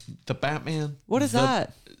 The Batman? What is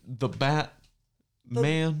that? The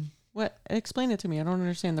Batman? What? Explain it to me. I don't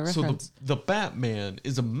understand the So reference. the Batman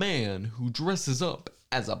is a man who dresses up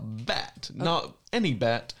as a bat. Not any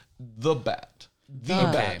bat, the bat. The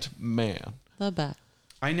Batman. The bat.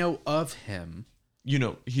 I know of him. You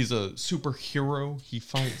know, he's a superhero. He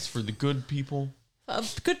fights for the good people.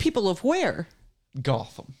 Good people of where?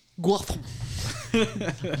 Gotham. Gotham.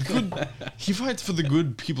 He fights for the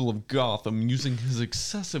good people of Gotham using his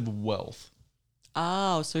excessive wealth.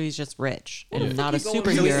 Oh, so he's just rich and the not a fuck you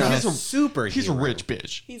going So he's superhero. not a superhero. He's a rich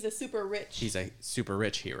bitch. He's a super rich. He's a super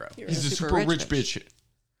rich hero. He's a super super rich rich bitch.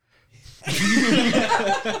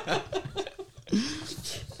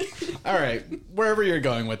 All right, wherever you're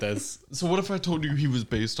going with this. So what if I told you he was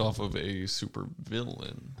based off of a super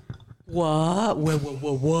villain? What?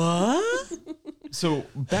 What? So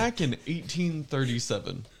back in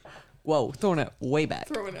 1837, Whoa, throwing it way back.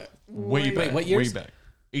 Throwing it. way back, what years? way back,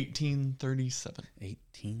 1837,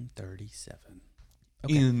 1837.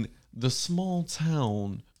 in the small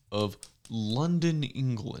town of London,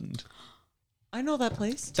 England. I know that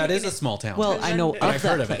place. That is a small town. Well, I know of I've that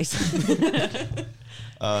heard of it. place.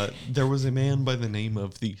 There was a man by the name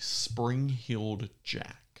of the Spring-Heeled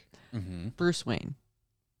Jack. Bruce Wayne.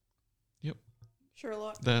 Yep,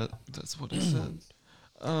 Sherlock. that's what it said.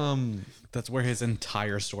 That's where his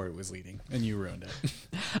entire story was leading, and you ruined it.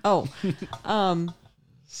 Oh,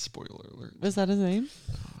 Spoiler alert. is that his name?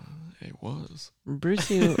 It was.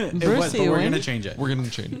 Brucey. It was, Brucey but we're Wayne? gonna change it. We're gonna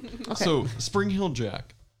change it. Okay. So Spring-Heeled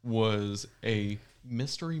Jack was a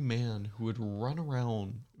mystery man who would run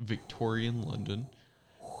around Victorian London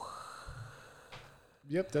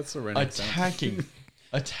Yep, that's the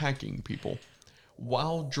attacking people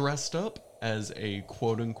while dressed up as a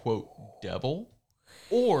quote unquote devil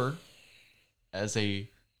or as a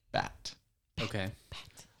bat. Okay.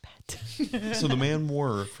 So the man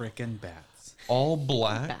wore Frickin' bats. all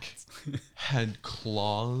black, Bats. had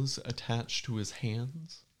claws attached to his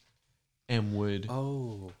hands, and would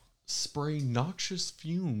Oh. spray noxious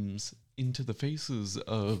fumes into the faces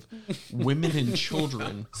of women and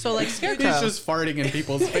children. So like He's Scarecrow. just farting in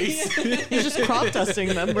people's face. He's just crop dusting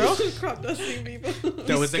them, bro. Crop dusting people.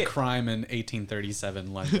 That was a crime in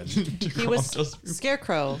 1837 London. He was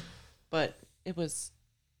Scarecrow, but it was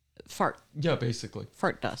fart basically.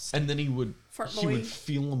 dust. And then he would Fart he boy. would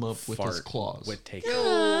feel them up with his Fart claws. would take.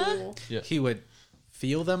 Yo. Yeah. He would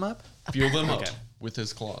feel them up. Feel them up Okay. with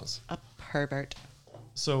his claws. A pervert.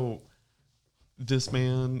 So this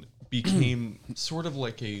man became sort of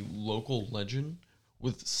like a local legend,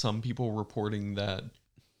 with some people reporting that,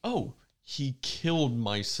 oh, he killed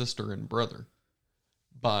my sister and brother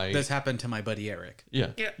by This happened to my buddy Eric.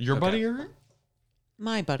 Yeah. Your Okay. buddy Eric?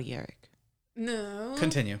 My buddy Eric. No.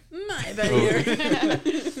 Continue. My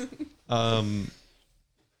better.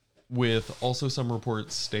 With also some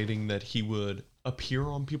reports stating that he would appear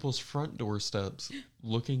on people's front doorsteps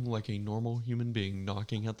looking like a normal human being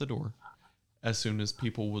knocking at the door. As soon as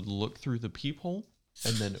people would look through the peephole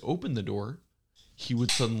and then open the door, he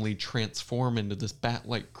would suddenly transform into this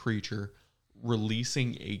bat-like creature,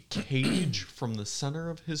 releasing a cage from the center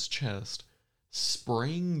of his chest,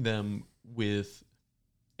 spraying them with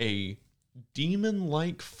a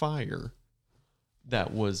demon-like fire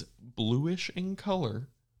that was bluish in color,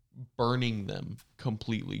 burning them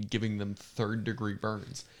completely, giving them third-degree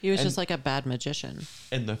burns. He was And- just like a bad magician.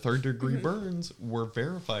 And the third-degree burns were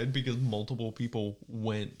verified because multiple people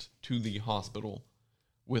went to the hospital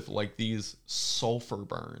with like these sulfur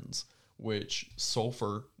burns, which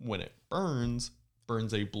sulfur, when it burns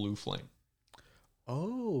a blue flame.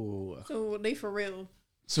 Oh. So they for real.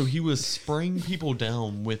 So he was spraying people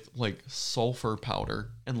down with like sulfur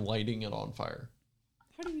powder and lighting it on fire.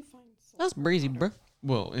 How do you find salt? That's breezy, bro.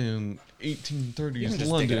 Well, in You can 1830s just dig it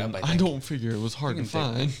London, up, I don't figure it was hard to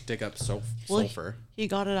find. Dig up Well, sulfur. He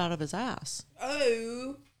got it out of his ass.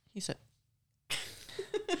 Oh. He said.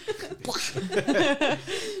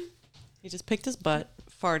 He just picked his butt,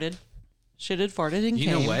 farted, farted, and You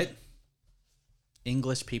came. know what?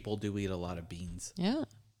 English people do eat a lot of beans. Yeah.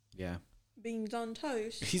 Yeah. Beans on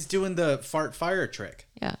toast. He's doing the fart fire trick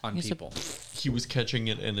Yeah, on he's a- people. He was catching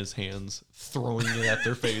it in his hands, throwing it at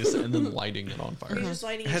their face, and then lighting it on fire. He's just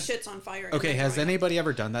lighting his shits on fire. and Okay, then has throwing them. anybody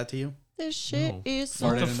ever done that to you? This shit No. is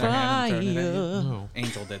Farted on in their hand and thrown it at you? fire. No.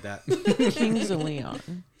 Angel did that. Kings of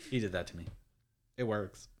Leon. He did that to me. It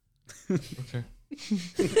works. Okay.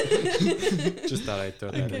 Just thought I'd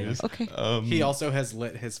throw that in. Okay. He also has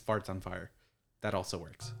lit his farts on fire. That also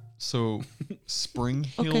works. So Spring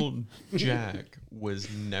Hill Jack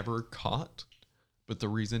was never caught, but the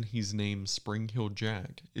reason he's named Spring Hill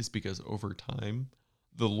Jack is because over time,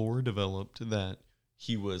 the lore developed that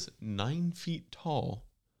he was 9 feet tall,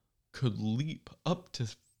 could leap up to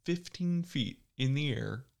 15 feet in the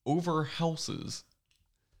air over houses,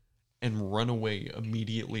 and run away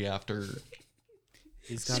immediately after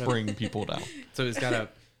He's got spraying people down. So he's got a.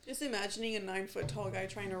 Just imagining a 9-foot tall guy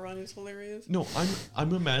trying to run is hilarious. No,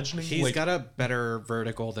 I'm imagining He's like got a better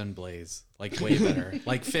vertical than Blaze. Like way better.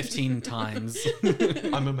 Like 15 times.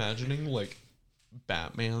 I'm imagining like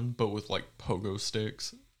Batman, but with like pogo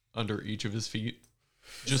sticks under each of his feet,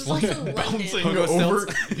 just is like also London. bouncing Pogo over,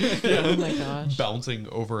 Oh my gosh. bouncing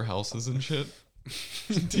over houses and shit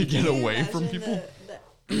to get away from Imagine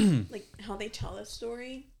people. like how they tell a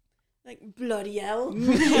story. Like, bloody hell.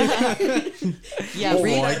 Yeah, Oh,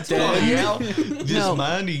 read, I did. This No.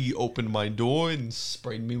 man, he opened my door and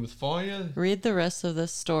sprayed me with fire. read the rest of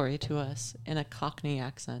this story to us in a Cockney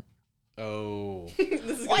accent. Oh.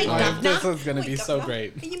 This is Oi, gonna- governor. This is going to Wait, be so governor.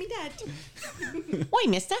 great. Hey, you mean dad? Oi,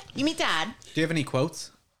 mister. You meet dad? Do you have any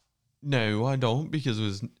quotes? No, I don't, because it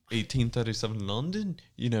was 1837 London.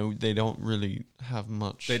 You know, they don't really have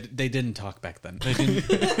much. They didn't talk back then. They didn't.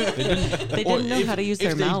 They didn't know how to use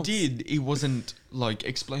their if mouths. they did, it wasn't like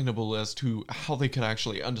explainable as to how they could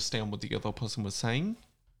actually understand what the other person was saying.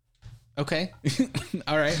 Okay.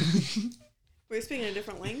 All right. We're speaking a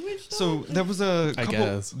different language, though? So there was a I couple,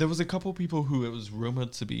 guess. there was a couple people who it was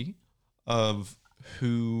rumored to be of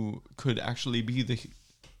who could actually be the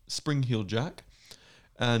Spring Heel Jack.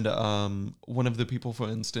 And one of the people, for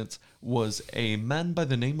instance, was a man by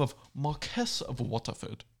the name of Marquess of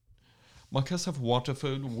Waterford. Marquess of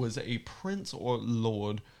Waterford was a prince or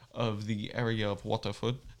lord of the area of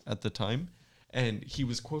Waterford at the time, and he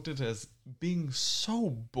was quoted as being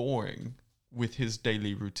so boring with his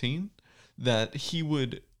daily routine that he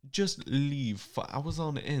would just leave for hours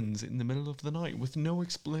on ends in the middle of the night with no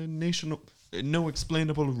explainable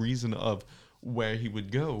reason of where he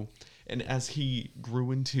would go. And as he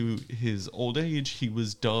grew into his old age, he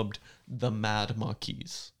was dubbed the Mad Marquis.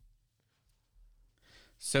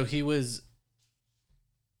 So he was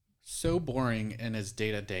so boring in his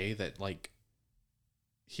day to day that like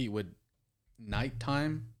he would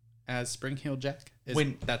nighttime as Spring Heel Jack.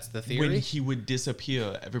 That's the theory. When he would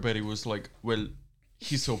disappear, everybody was like, well,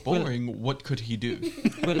 he's so boring, what could he do?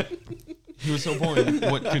 He was so boring,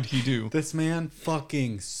 what could he do? This man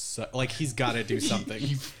fucking like he's got to do something.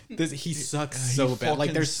 He sucks so bad. Like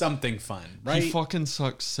fucking there's something fun, right? He fucking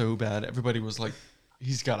sucks so bad. Everybody was like,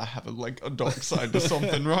 he's got to have a dark side to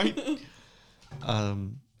something, right?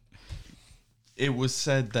 It was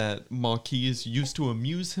said that Marquis used to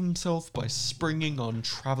amuse himself by springing on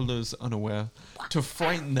travelers unaware to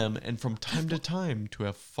frighten them, and from time to time to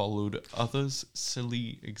have followed others'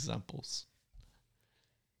 silly examples.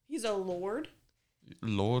 He's a lord.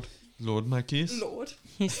 Lord Marquis? Lord.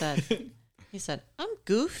 He said, I'm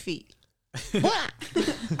goofy. Spooked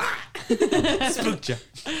ya.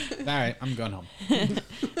 All right, I'm going home.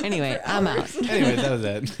 Anyway, I'm out. Anyway, that was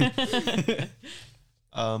it.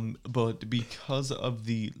 But because of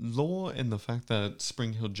the law and the fact that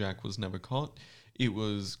Spring Heel Jack was never caught, it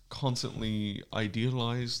was constantly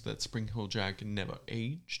idealized that Spring Heel Jack never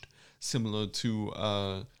aged, similar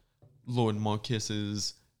to Lord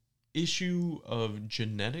Marquis's issue of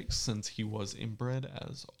genetics, since he was inbred,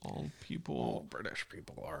 as all British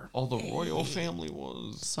people are. all the royal family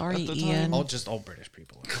was. Sorry, at the Ian. time. All British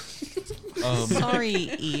people are.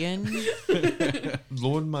 Sorry, Ian.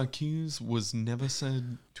 Lord Marquis was never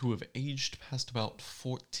said to have aged past about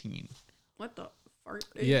 14. What the fart.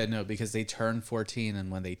 Yeah, no, because they turn 14,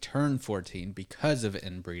 and when they turn 14, because of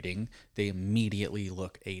inbreeding, they immediately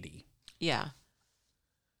look 80. Yeah.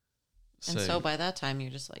 And so by that time,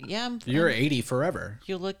 you're just like, yeah, you're 80 forever.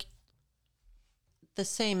 You look the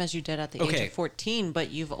same as you did at the age of 14,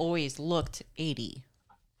 but you've always looked 80.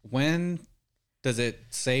 When does it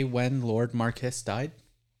say when Lord Marquis died?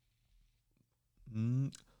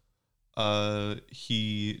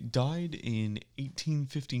 He died in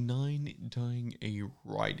 1859, dying a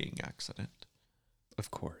riding accident.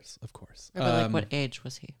 Of course. But like, what age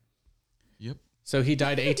was he? Yep. So he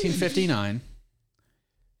died 1859.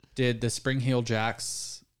 Did the Spring Hill Jack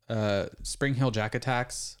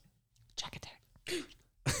attacks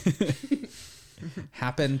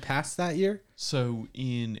happen past that year? So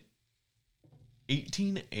in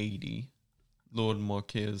 1880, Lord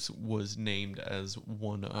Marquis was named as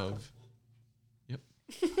one of... Yep.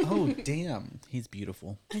 Oh, damn. He's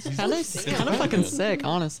beautiful. He's kind of fucking sick,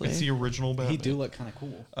 honestly. It's the original Batman. He do look kind of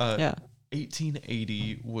cool. Yeah.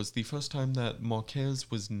 1880 was the first time that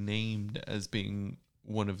Marquez was named as being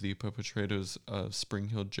one of the perpetrators of Spring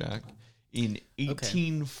Hill Jack. In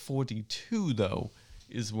 1842, though,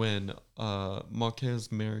 is when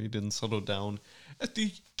Marquez married and settled down at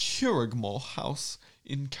the Curragmore House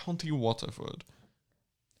in County Waterford.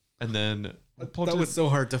 And then... That was so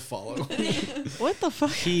hard to follow. What the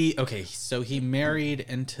fuck? So he married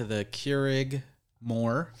into the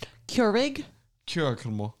Curragmore.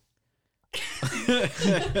 Curragmore.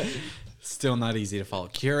 Still not easy to follow.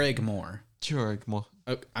 Curragmore.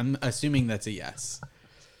 I'm assuming that's a yes.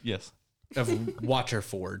 Yes. Of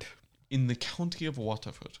Waterford. In the county of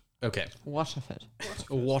Waterford. Okay. Waterford.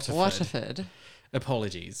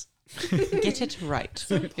 Apologies. Get it right.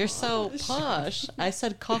 You're so posh. I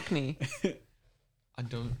said Cockney. I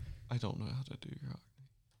don't know how to do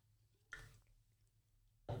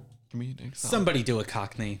Cockney. Give me an example. Somebody do a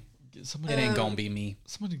Cockney. It ain't gonna be me.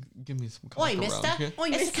 Somebody give me some Oi, Cockney mister. around here.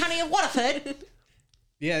 It's the county of Waterford.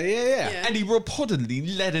 Yeah. And he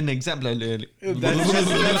reportedly led an exemplary...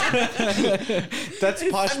 That's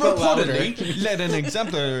posh but louder. led an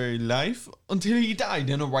exemplary life until he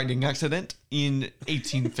died in a riding accident in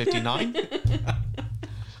 1859.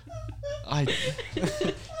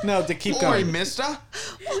 No, to keep going. Oi, mister.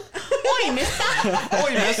 Oi, mister.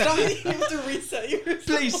 Oi, mister. You have to reset yourself.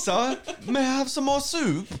 Please, sir, may I have some more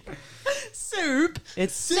soup? Soup.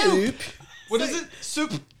 It's soup. What is it?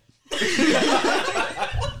 Soup.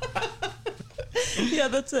 Yeah,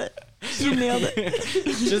 that's it. You nailed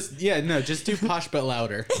it. Just do posh but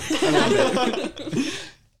louder.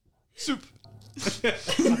 Soup.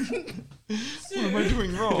 What am I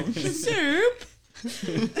doing wrong? Soup.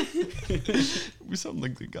 We sound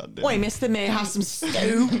like the goddamn... Oi, mister, may I have some soup?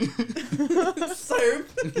 Soup.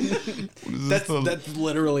 That's That's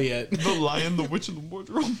literally it. the Lion, the Witch, and the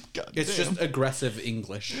Wardrobe. God It's damn. just aggressive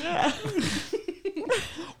English.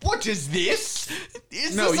 What is this?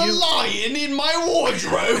 Is No, this a lion in my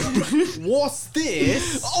wardrobe? What's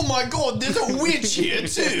this? Oh my god, there's a witch here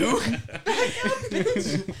too.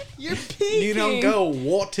 You're peeking. You don't go,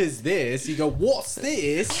 what is this? You go, what's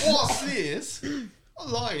this? What's this? A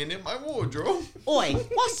lion in my wardrobe. Oi,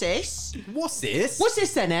 what's this? What's this? What's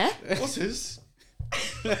this then, eh? What's this?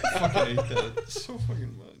 I fucking hate that so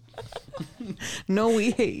fucking much. No,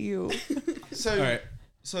 we hate you. So, All right.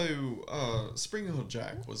 Spring Hill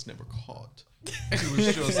Jack was never caught. He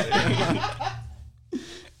was just a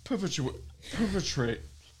perpetrator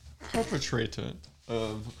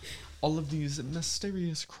of all of these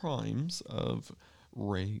mysterious crimes of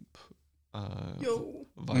rape,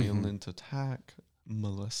 violent attack,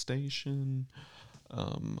 molestation,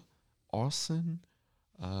 arson,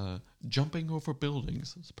 jumping over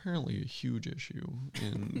buildings. It's apparently a huge issue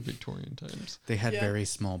in Victorian times. They had Yeah. very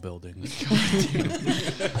small buildings. He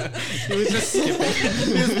was just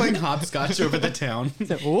skipping. He was playing hopscotch over the town.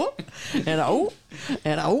 And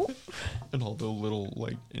And all the little,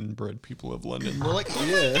 like, inbred people of London were like, oh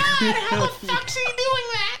Yeah. how the fuck's he doing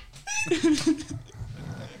that?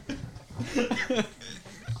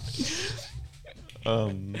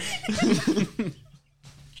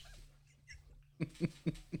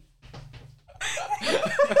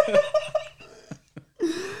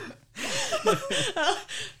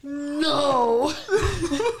 No.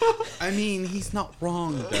 I mean, he's not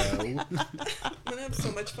wrong, though. I'm gonna have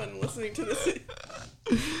so much fun listening to this.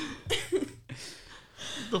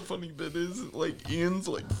 The funny bit is, like, Ian's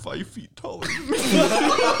like 5 feet taller.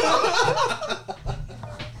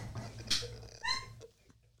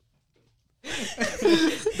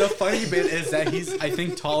 The funny bit is that he's, I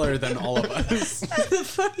think, taller than all of us.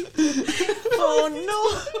 Oh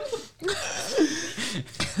no.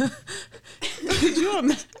 Could you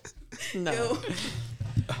imagine? No. Yo,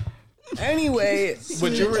 Anyway,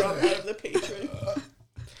 Would you drop out of the patron.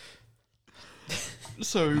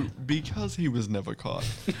 So, because he was never caught,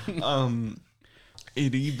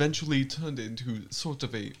 it eventually turned into sort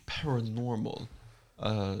of a paranormal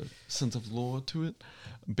sense of lore to it,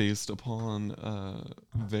 based upon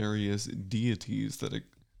various deities that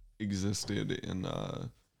existed in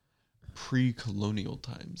pre-colonial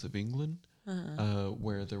times of England,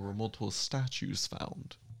 where there were multiple statues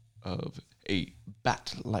found of a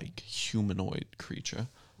bat-like humanoid creature.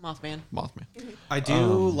 Mothman. I do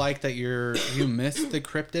like that you missed the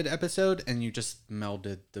cryptid episode and you just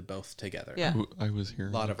melded the both together. Yeah. I was here.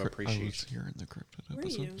 Lot in of the I was appreciation. here in the cryptid Were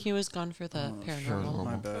episode. you? He was gone for the paranormal.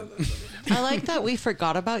 My bad. I like that we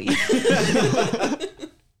forgot about you.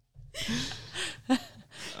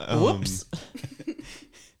 Whoops.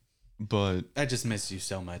 But I just miss you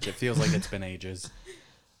so much. It feels like it's been ages.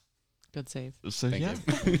 Good save. so Thank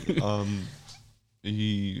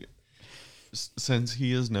yeah, since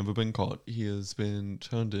he has never been caught, he has been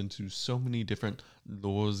turned into so many different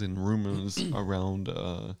laws and rumors around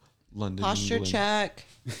London, Posture England, check.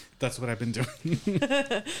 That's what I've been doing.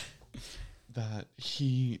 that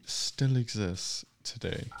he still exists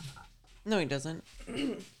today. No, he doesn't.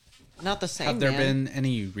 Not the same. Have there man. been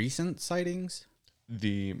any recent sightings?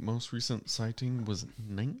 The most recent sighting was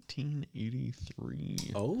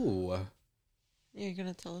 1983. Oh. You're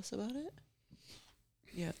gonna tell us about it?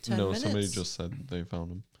 You have 10 No, minutes. somebody just said they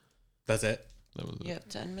found him. That's it? That was You it. have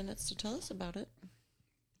 10 minutes to tell us about it.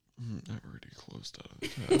 I already closed out of the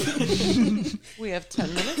tab. We have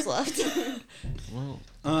 10 minutes left. Well,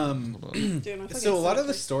 hold on. Dude, my fucking So a lot of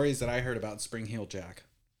the stomach stories that I heard about Spring Heel Jack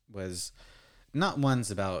was not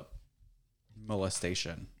ones about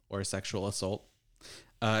molestation or sexual assault.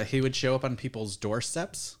 He would show up on people's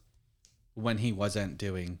doorsteps when he wasn't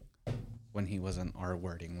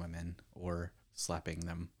R-wording women or slapping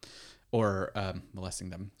them or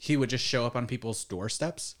molesting them. He would just show up on people's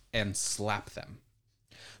doorsteps and slap them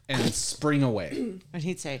and spring away. And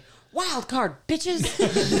he'd say, "Wild card, bitches!"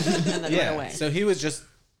 and then run away. So he was just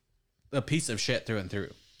a piece of shit through and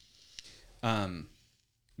through.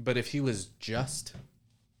 But if he was just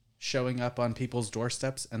showing up on people's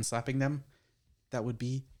doorsteps and slapping them, that would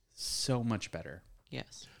be so much better.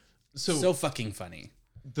 Yes. So fucking funny.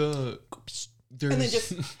 There's And then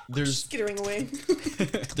just there's skittering away.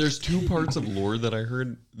 there's two parts of lore that I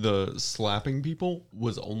heard. The slapping people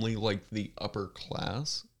was only like the upper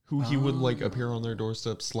class who he would like appear on their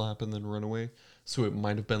doorstep, slap, and then run away. So it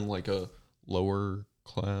might have been like a lower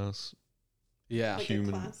class Yeah. Like a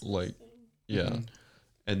human, class like thing. yeah.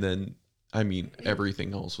 And then I mean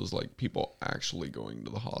everything else was like people actually going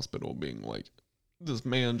to the hospital, being like, "This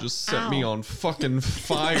man just set me Ow. on fucking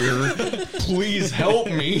fire. Please help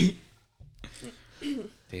me."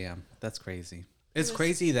 Damn, that's crazy. It's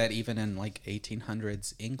crazy that even in like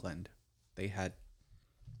 1800s England, they had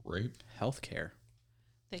Rape. healthcare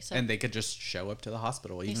They said and they could just show up to the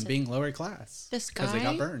hospital, even said, being lower class, "This because they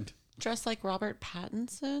got guy burned. dressed like Robert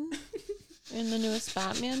Pattinson in the newest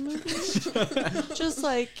Batman movie, just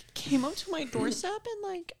like came up to my doorstep and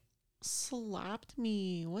like slapped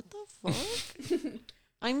me. What the fuck?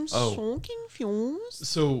 I'm so confused."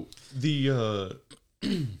 So the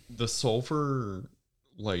the sulfur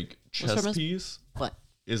like chest What's her piece What?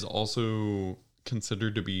 is also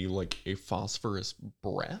considered to be like a phosphorus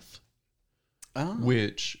breath, Oh,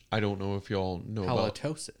 which I don't know if y'all know about.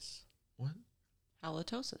 halitosis, What?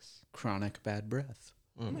 Halitosis. chronic bad breath.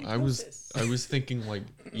 I was Mycosis. thinking like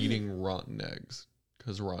eating rotten eggs,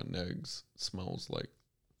 because rotten eggs smells like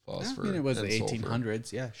phosphor. I mean, it was and the sulfur.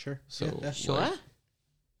 1800s. Yeah, sure. So Yeah, yeah. Sure. like,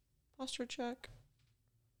 Posture check.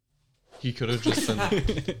 he could have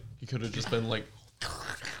just been like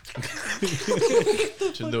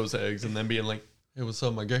to those eggs and then being like, "Hey, what's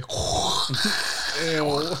up, my guy?"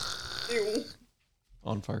 Ew.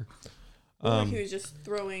 On fire. Or he was just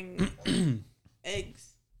throwing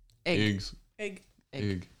eggs. Eggs. Egg.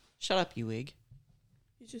 Egg. Shut up, you egg.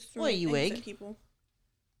 He's just What, throwing you eggs egg? at people.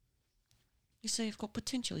 You say you've got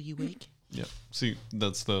potential, you egg. Yeah. See,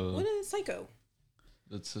 that's What the is psycho?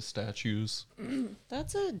 statues.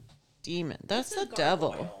 That's a demon. That's a a devil.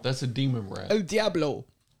 gargoyle. That's a demon rat. El Diablo.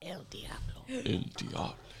 El Diablo. El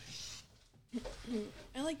Diablo.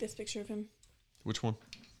 I like this picture of him. Which one?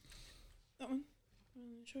 That one.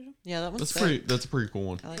 Show you. Yeah, that one's That's a pretty cool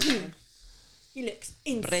one. I like that one. He looks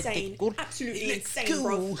insane. Pretty good. Absolutely insane,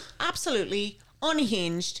 bro. Absolutely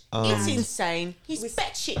unhinged. It's insane. He's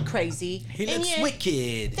batshit crazy. He And looks yeah,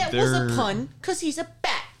 wicked. That was a There- pun, because he's a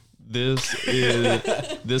bat.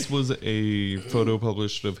 This was a photo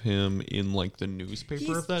published of him in like the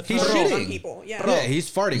newspaper of that time. He's Farting on shitting. people. Yeah. Yeah, he's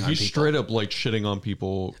farting on He's people. straight up like shitting on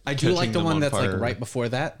people. I do like catching the them one on that's fire, like right before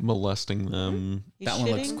that. molesting them. He's That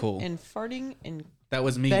one looks shitting cool. And farting and That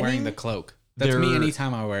was me Betting? wearing the cloak. That's me There-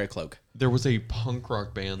 anytime I wear a cloak. There was a punk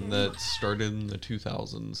rock band that started in the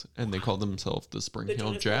 2000s, and they called themselves the Spring Hill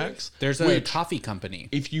Jonas Jacks. There's a which, coffee company.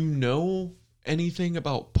 if you know anything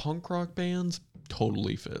about punk rock bands,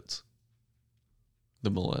 totally fits. The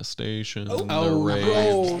molestation, the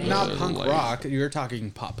rape, not the, punk like, rock. You're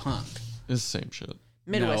talking pop punk. It's the same shit.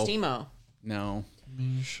 Midwest No. emo. No,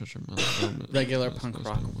 Shut your mouth. regular punk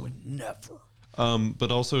rock would never.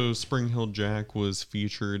 But also Spring Hill Jack was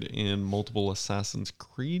featured in multiple Assassin's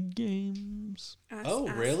Creed games Oh,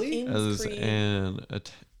 really? as an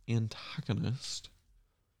antagonist.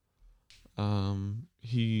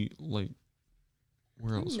 He like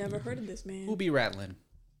where else? Never heard of this man. Who be rattling?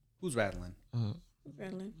 Who's rattling?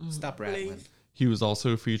 Rattling. Stop rattling. Believe. He was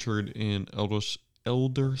also featured in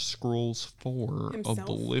Elder Scrolls 4 Himself?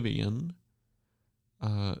 Oblivion,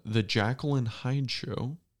 The Jekyll and Hyde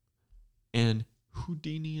Show, and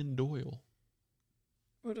Houdini and Doyle.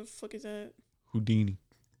 What the fuck is that? Houdini.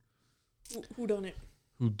 Who done it?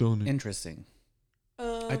 Who done it? Interesting.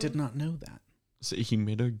 I did not know that. So he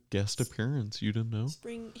made a guest appearance. You didn't know?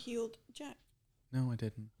 Spring Heeled Jack. No, I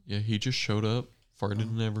didn't. Yeah, he just showed up, farted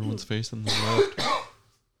in everyone's face, and then left.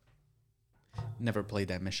 Never played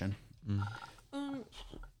that mission.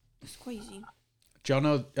 It's crazy. Did y'all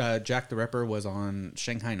know Jack the Ripper was on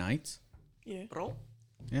Shanghai Nights? Yeah.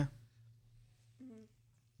 Yeah.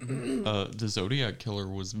 The Zodiac Killer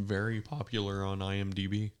was very popular on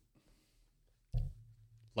IMDb.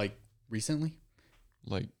 Like recently?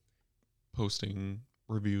 Like posting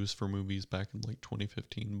reviews for movies back in like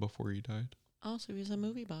 2015 before he died. Oh, so he's a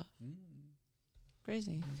movie buff.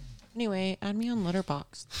 Crazy. Anyway, add me on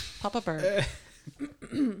Letterboxd. Papa Bird.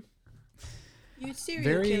 You serial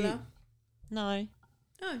Very- killer. No,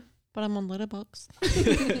 Oh. but I'm on Letterboxd.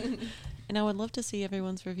 And I would love to see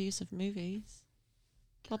everyone's reviews of movies.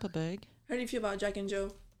 Papa Bird. How do you feel about Jack and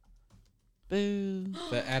Joe? Boo.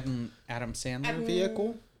 The Adam Sandler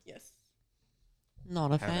vehicle? Yes.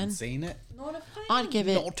 Not a Haven't fan. seen it. Not a fan. I'd give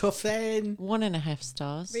it Not a fan. 1.5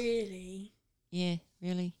 stars. Really? Yeah,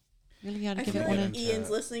 really. Really, I'd I give feel it like one. and- Ian's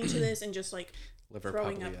listening to this and just like,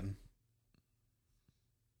 Throwing up. Liverpudlian.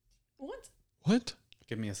 what? What?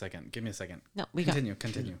 Give me a second. No, we got.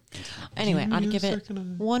 Continue. Anyway, Give I'd me a give it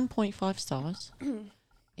second. 1.5 stars.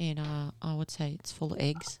 And I would say it's full of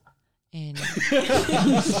eggs. And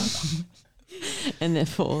and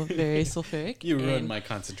therefore very sulfuric. You ruined and, my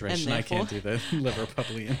concentration. and I can't do the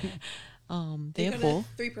Liverpudlian. They got Therefore,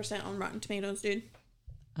 a 3% on Rotten Tomatoes, dude.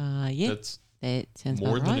 yeah, That's that sounds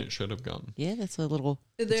more about than right. it should have gotten. Yeah, that's a little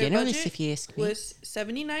Their generous budget if you ask me. was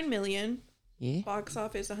 79 million. Yeah, Box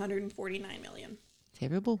office 149 million.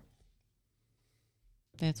 terrible.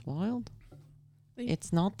 That's wild. They-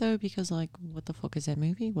 It's not though, because like, what the fuck is that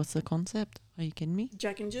movie? What's the concept? Are you kidding me?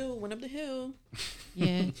 Jack and Jill went up the hill.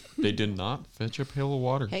 Yeah. They did not fetch a pail of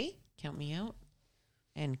water. Hey, count me out,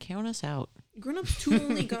 and count us out. Grown Ups 2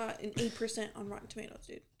 only got an 8% on Rotten Tomatoes,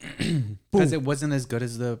 dude. Because it wasn't as good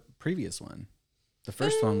as the previous one. The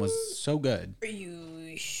first one was so good. Are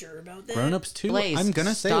you sure about that? Grown Ups 2, Blaze, I'm going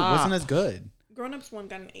to say it stop. wasn't as good. Grown Ups 1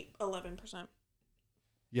 got an 11%.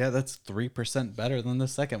 Yeah, that's 3% better than the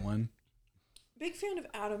second one. Big fan of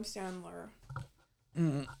Adam Sandler.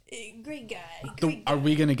 Great guy. Are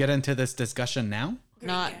we going to get into this discussion now?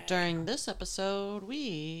 Not during this episode.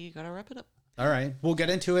 We gotta wrap it up. All right. We'll get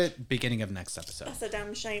into it beginning of next episode. That's a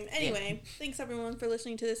damn shame. Anyway, thanks everyone for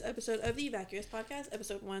listening to this episode of the Vacuous Podcast,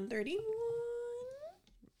 episode 131.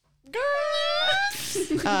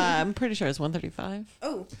 I'm pretty sure it's 135.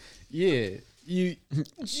 Oh, Yeah. You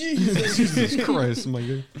Jesus Christ, my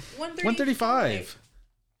God. 135.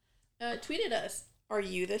 Tweeted us. Are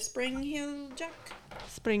you the Spring Hill Jack?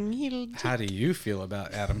 Spring Hill. How do you feel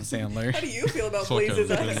about Adam Sandler? How do you feel about Fuck Blaze's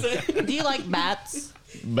everything. accent? Do you like bats?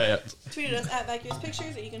 Bet. Tweeted us at Vacuous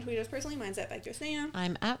Pictures, or you can tweet us personally. Mine's at Vacuous Sam.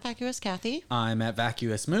 I'm at Vacuous Kathy. I'm at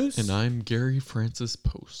Vacuous Moose. And I'm Gary Francis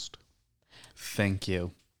Post. Thank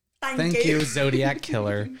you. Thank you, Zodiac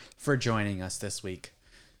Killer, for joining us this week.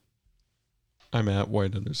 I'm at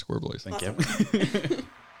White_Blaze. Thank Awesome. you.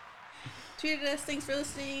 Tweeted us. Thanks for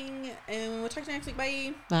listening, and we'll talk to you next week.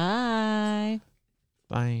 Bye. Bye.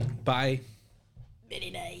 Bye. Bye. Very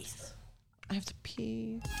nice. I have to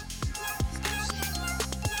pee.